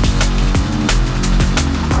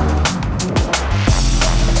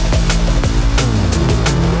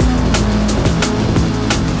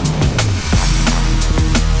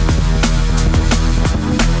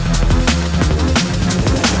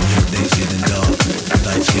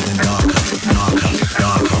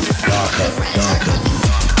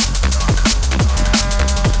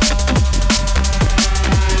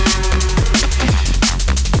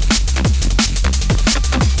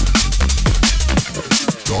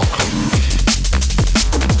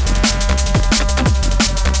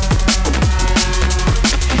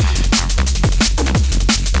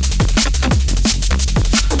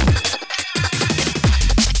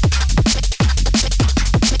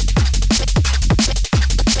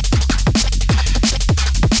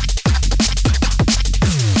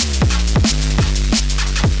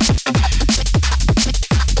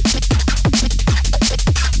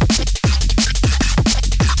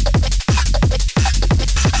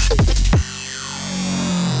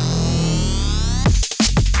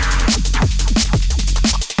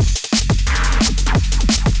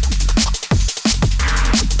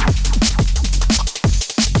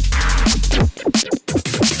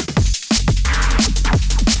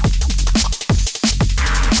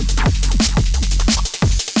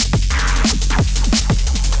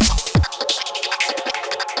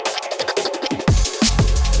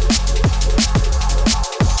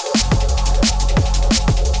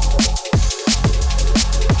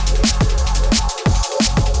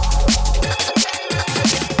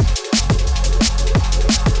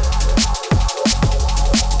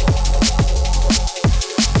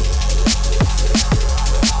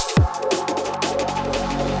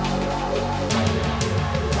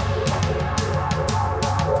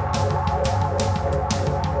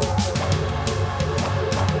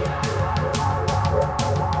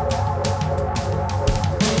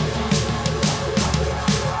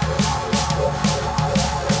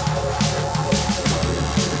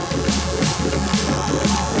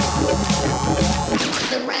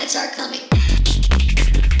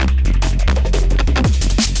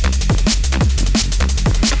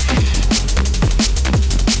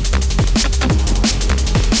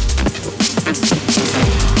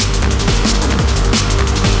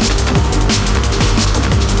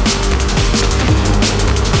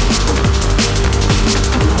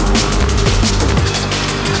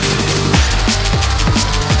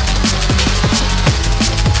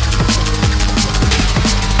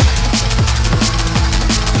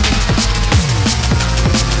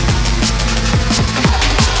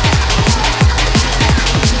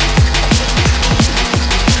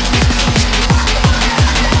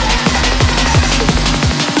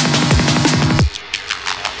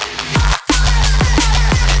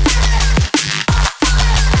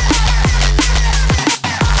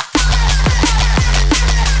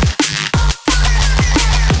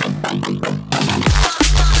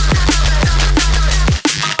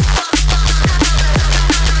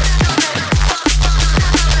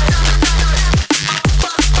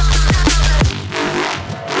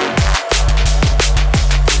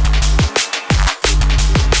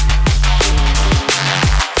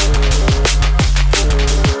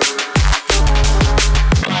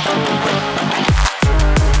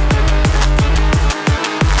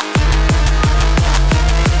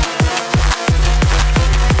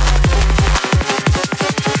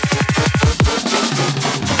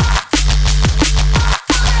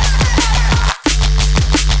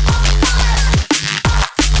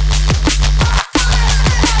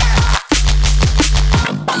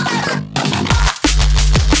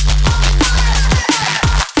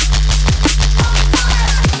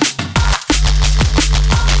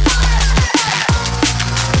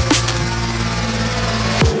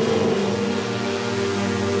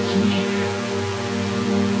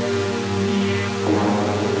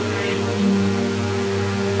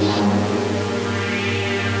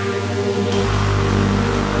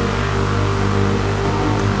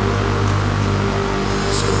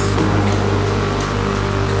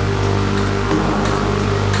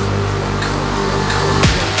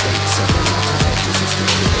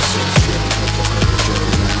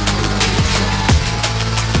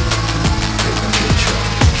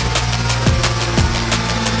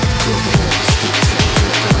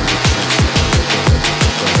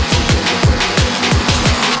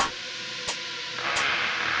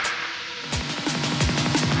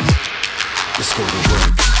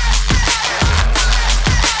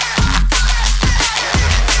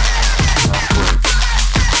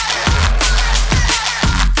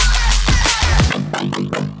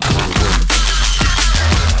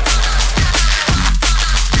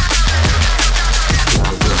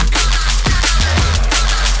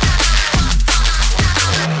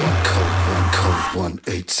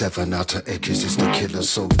 Seven outer edges is the killer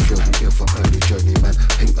soul journey of an early journeyman.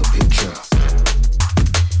 Paint a picture.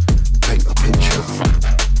 Paint a picture.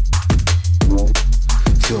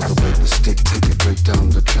 Feel the weight the stick, take it, break down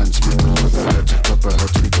the transmitter. Rubber hurts, rubber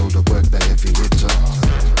hurts, we go to work, the heavy hitter.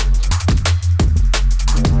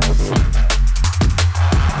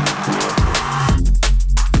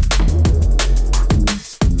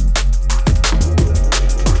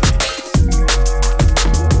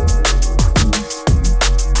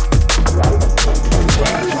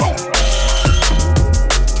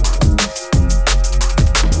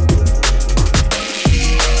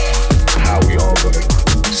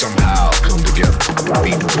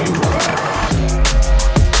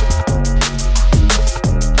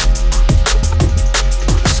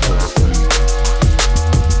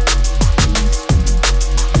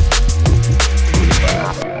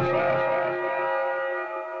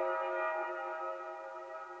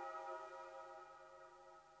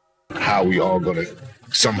 How we all gonna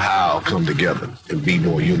somehow come together and be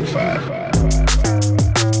more unified.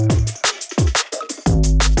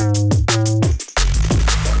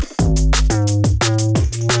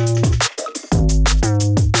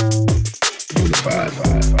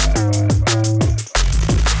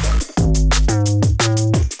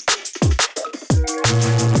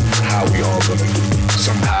 How we all gonna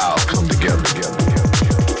somehow come together.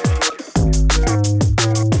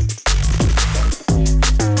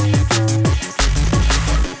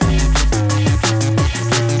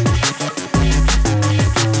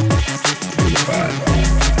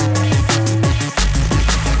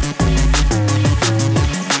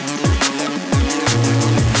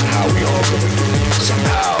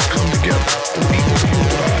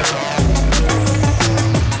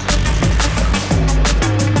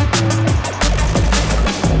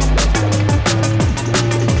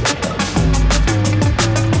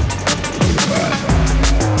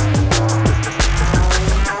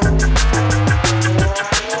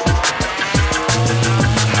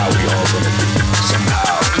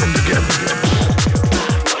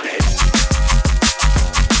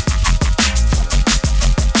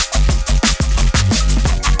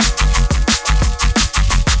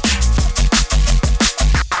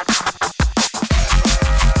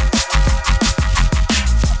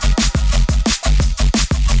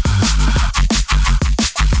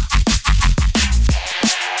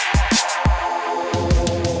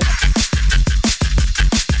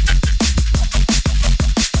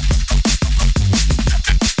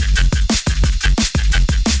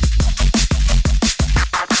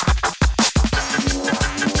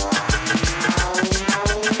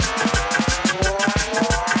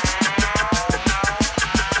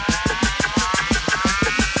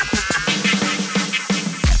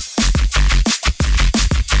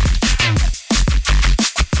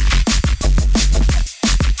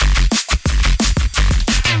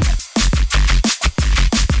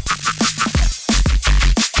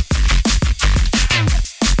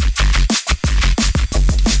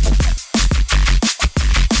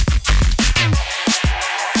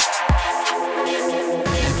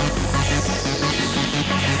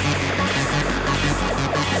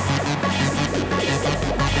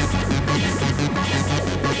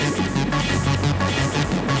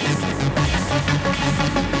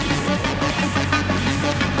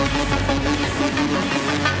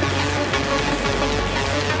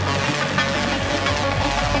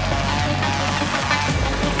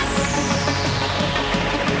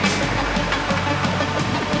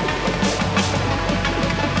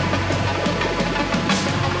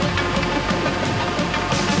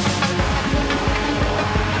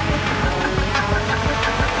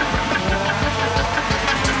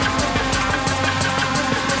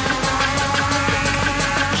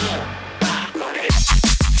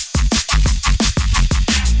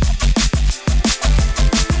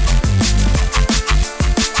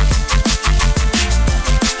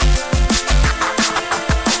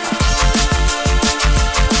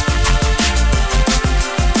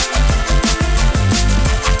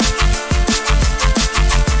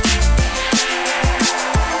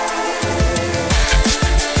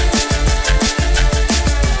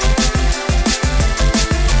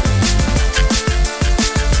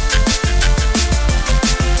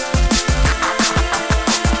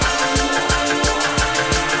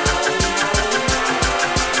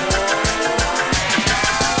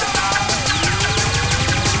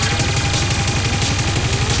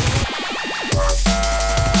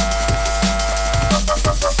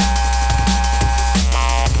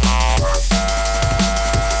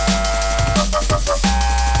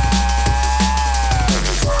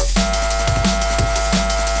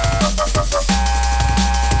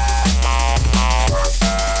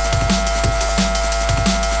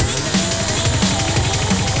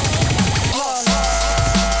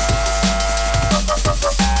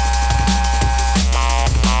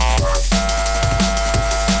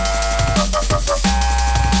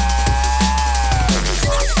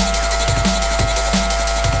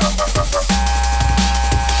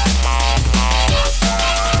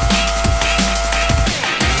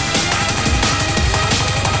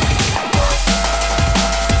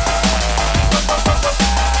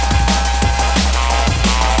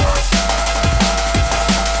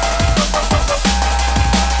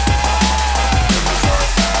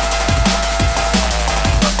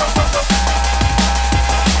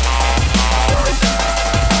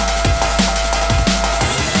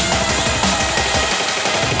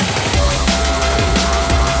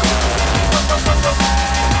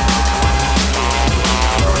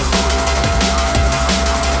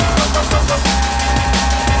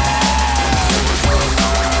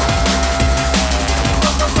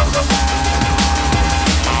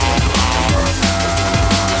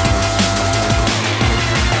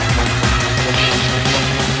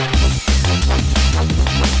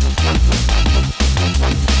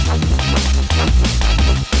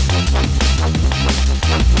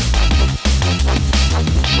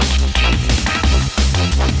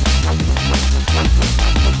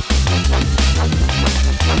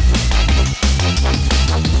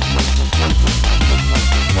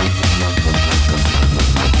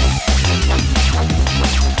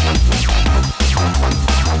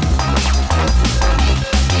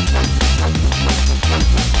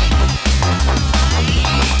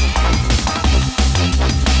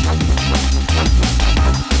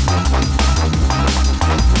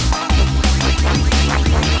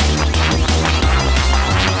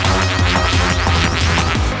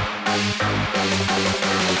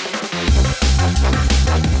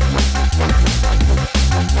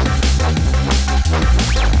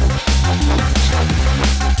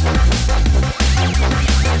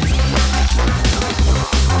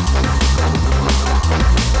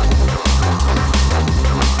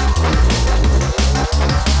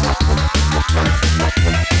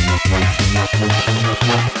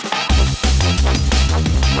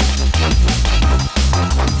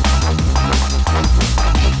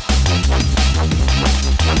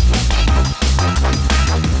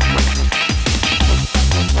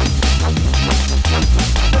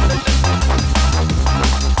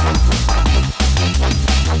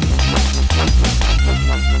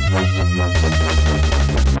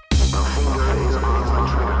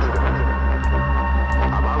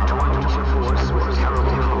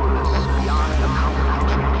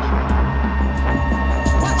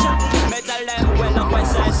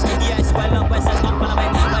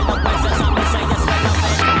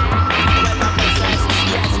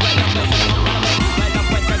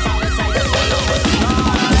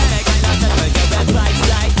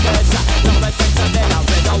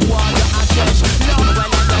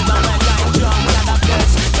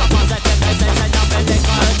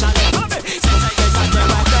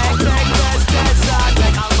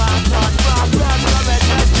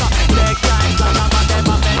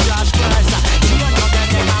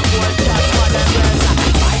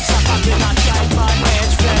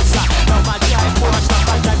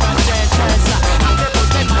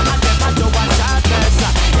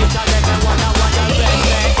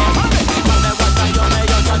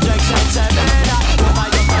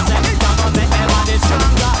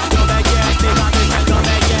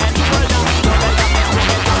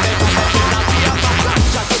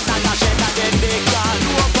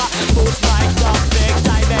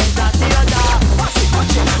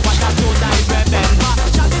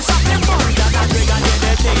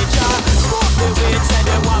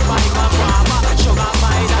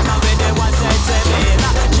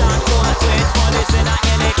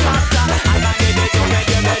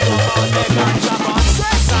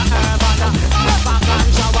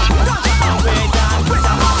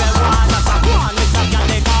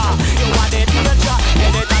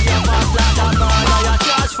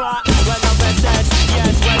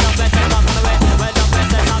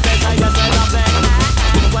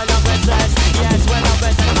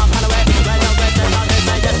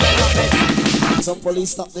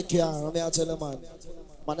 police stop the car, and me I tell you, man.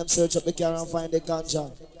 Man, them search up the car and find the ganja.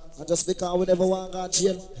 And just because we never want to go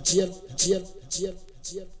jail.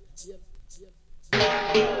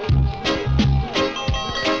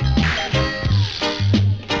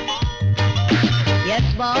 Yes,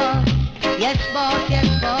 boss. Yes, boss. Yes,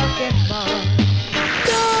 boss. Yes, boss.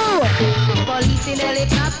 Go! Police in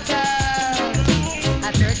helicopter.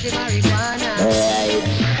 I search the marijuana. Right.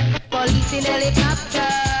 Police in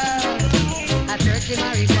helicopter. I search the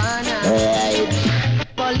marijuana. Right.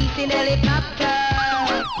 Police in helicopter.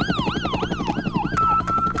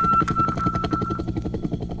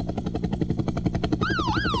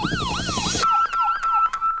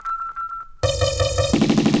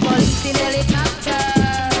 Police in helicopter.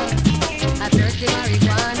 I search the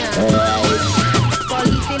marijuana. Right.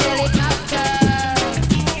 Police in helicopter.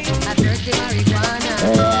 I search the marijuana.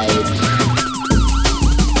 Right.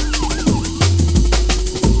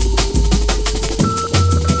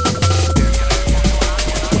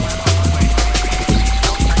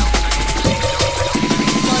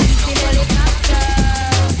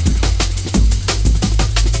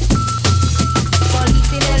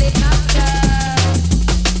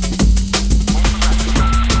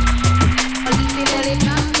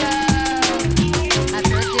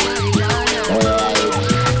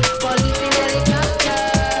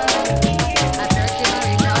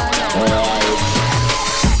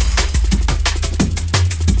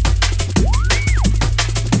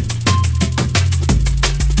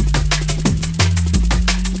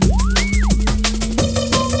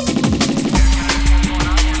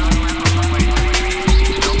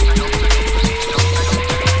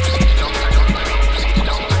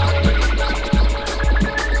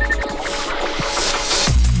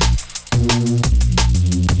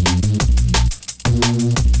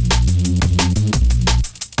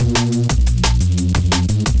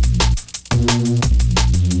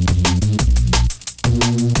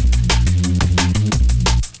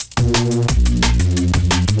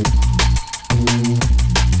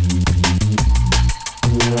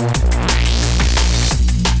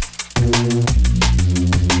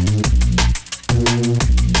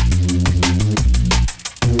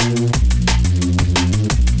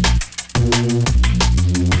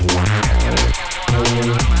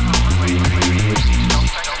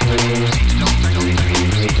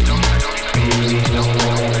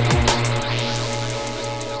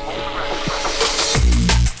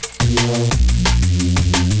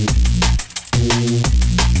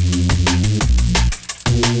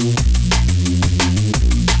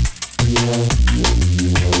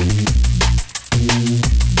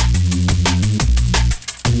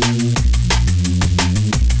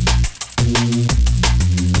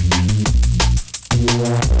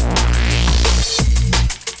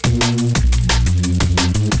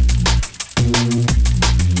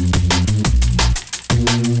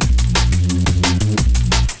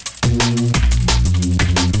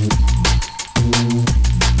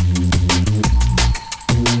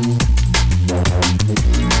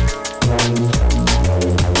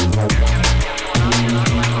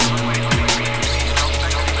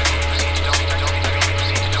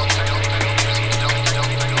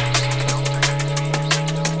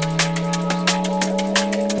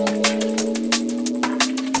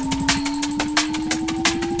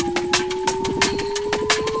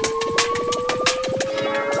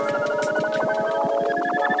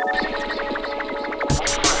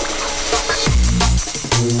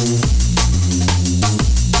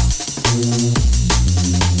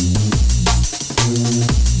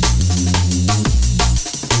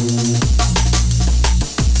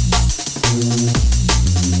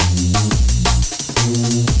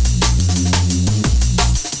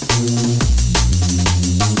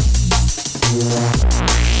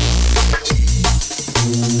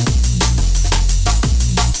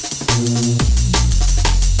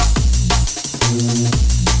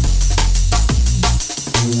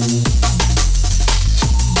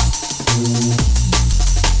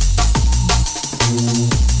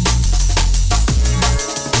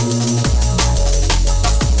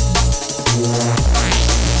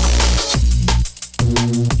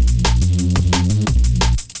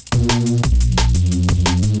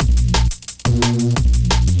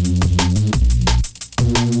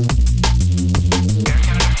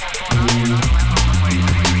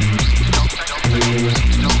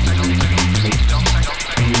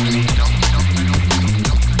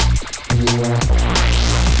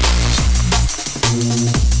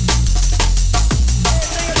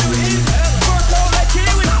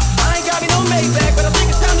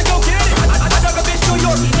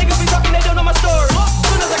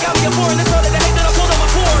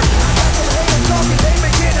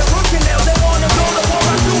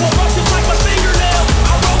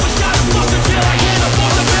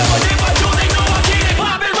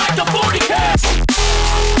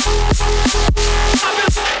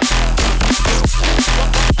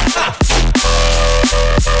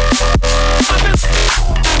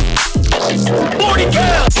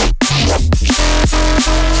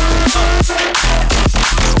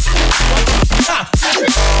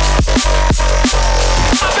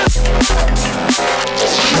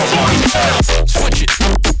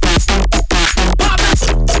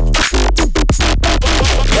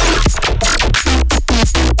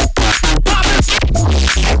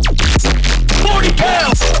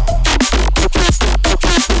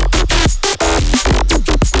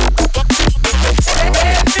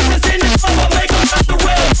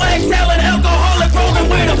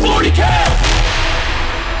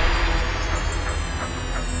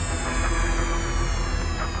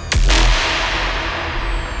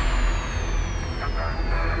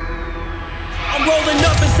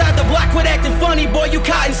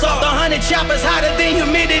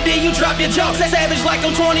 drop your jaw. Savage like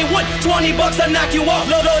I'm 21. 20 bucks, I knock you off.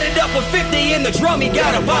 Loaded up with 50 in the drum, he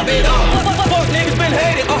gotta pop it off. Fuck niggas been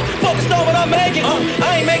hating, focused on what I'm making.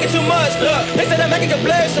 I ain't making too much, look. They said I'm making a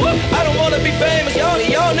blessing. I don't wanna be famous,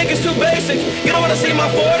 y'all niggas too basic. You don't wanna see my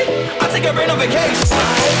 40? I take a brand on vacation.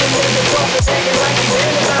 I hate the motherfucker, acting like he's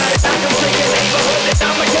in the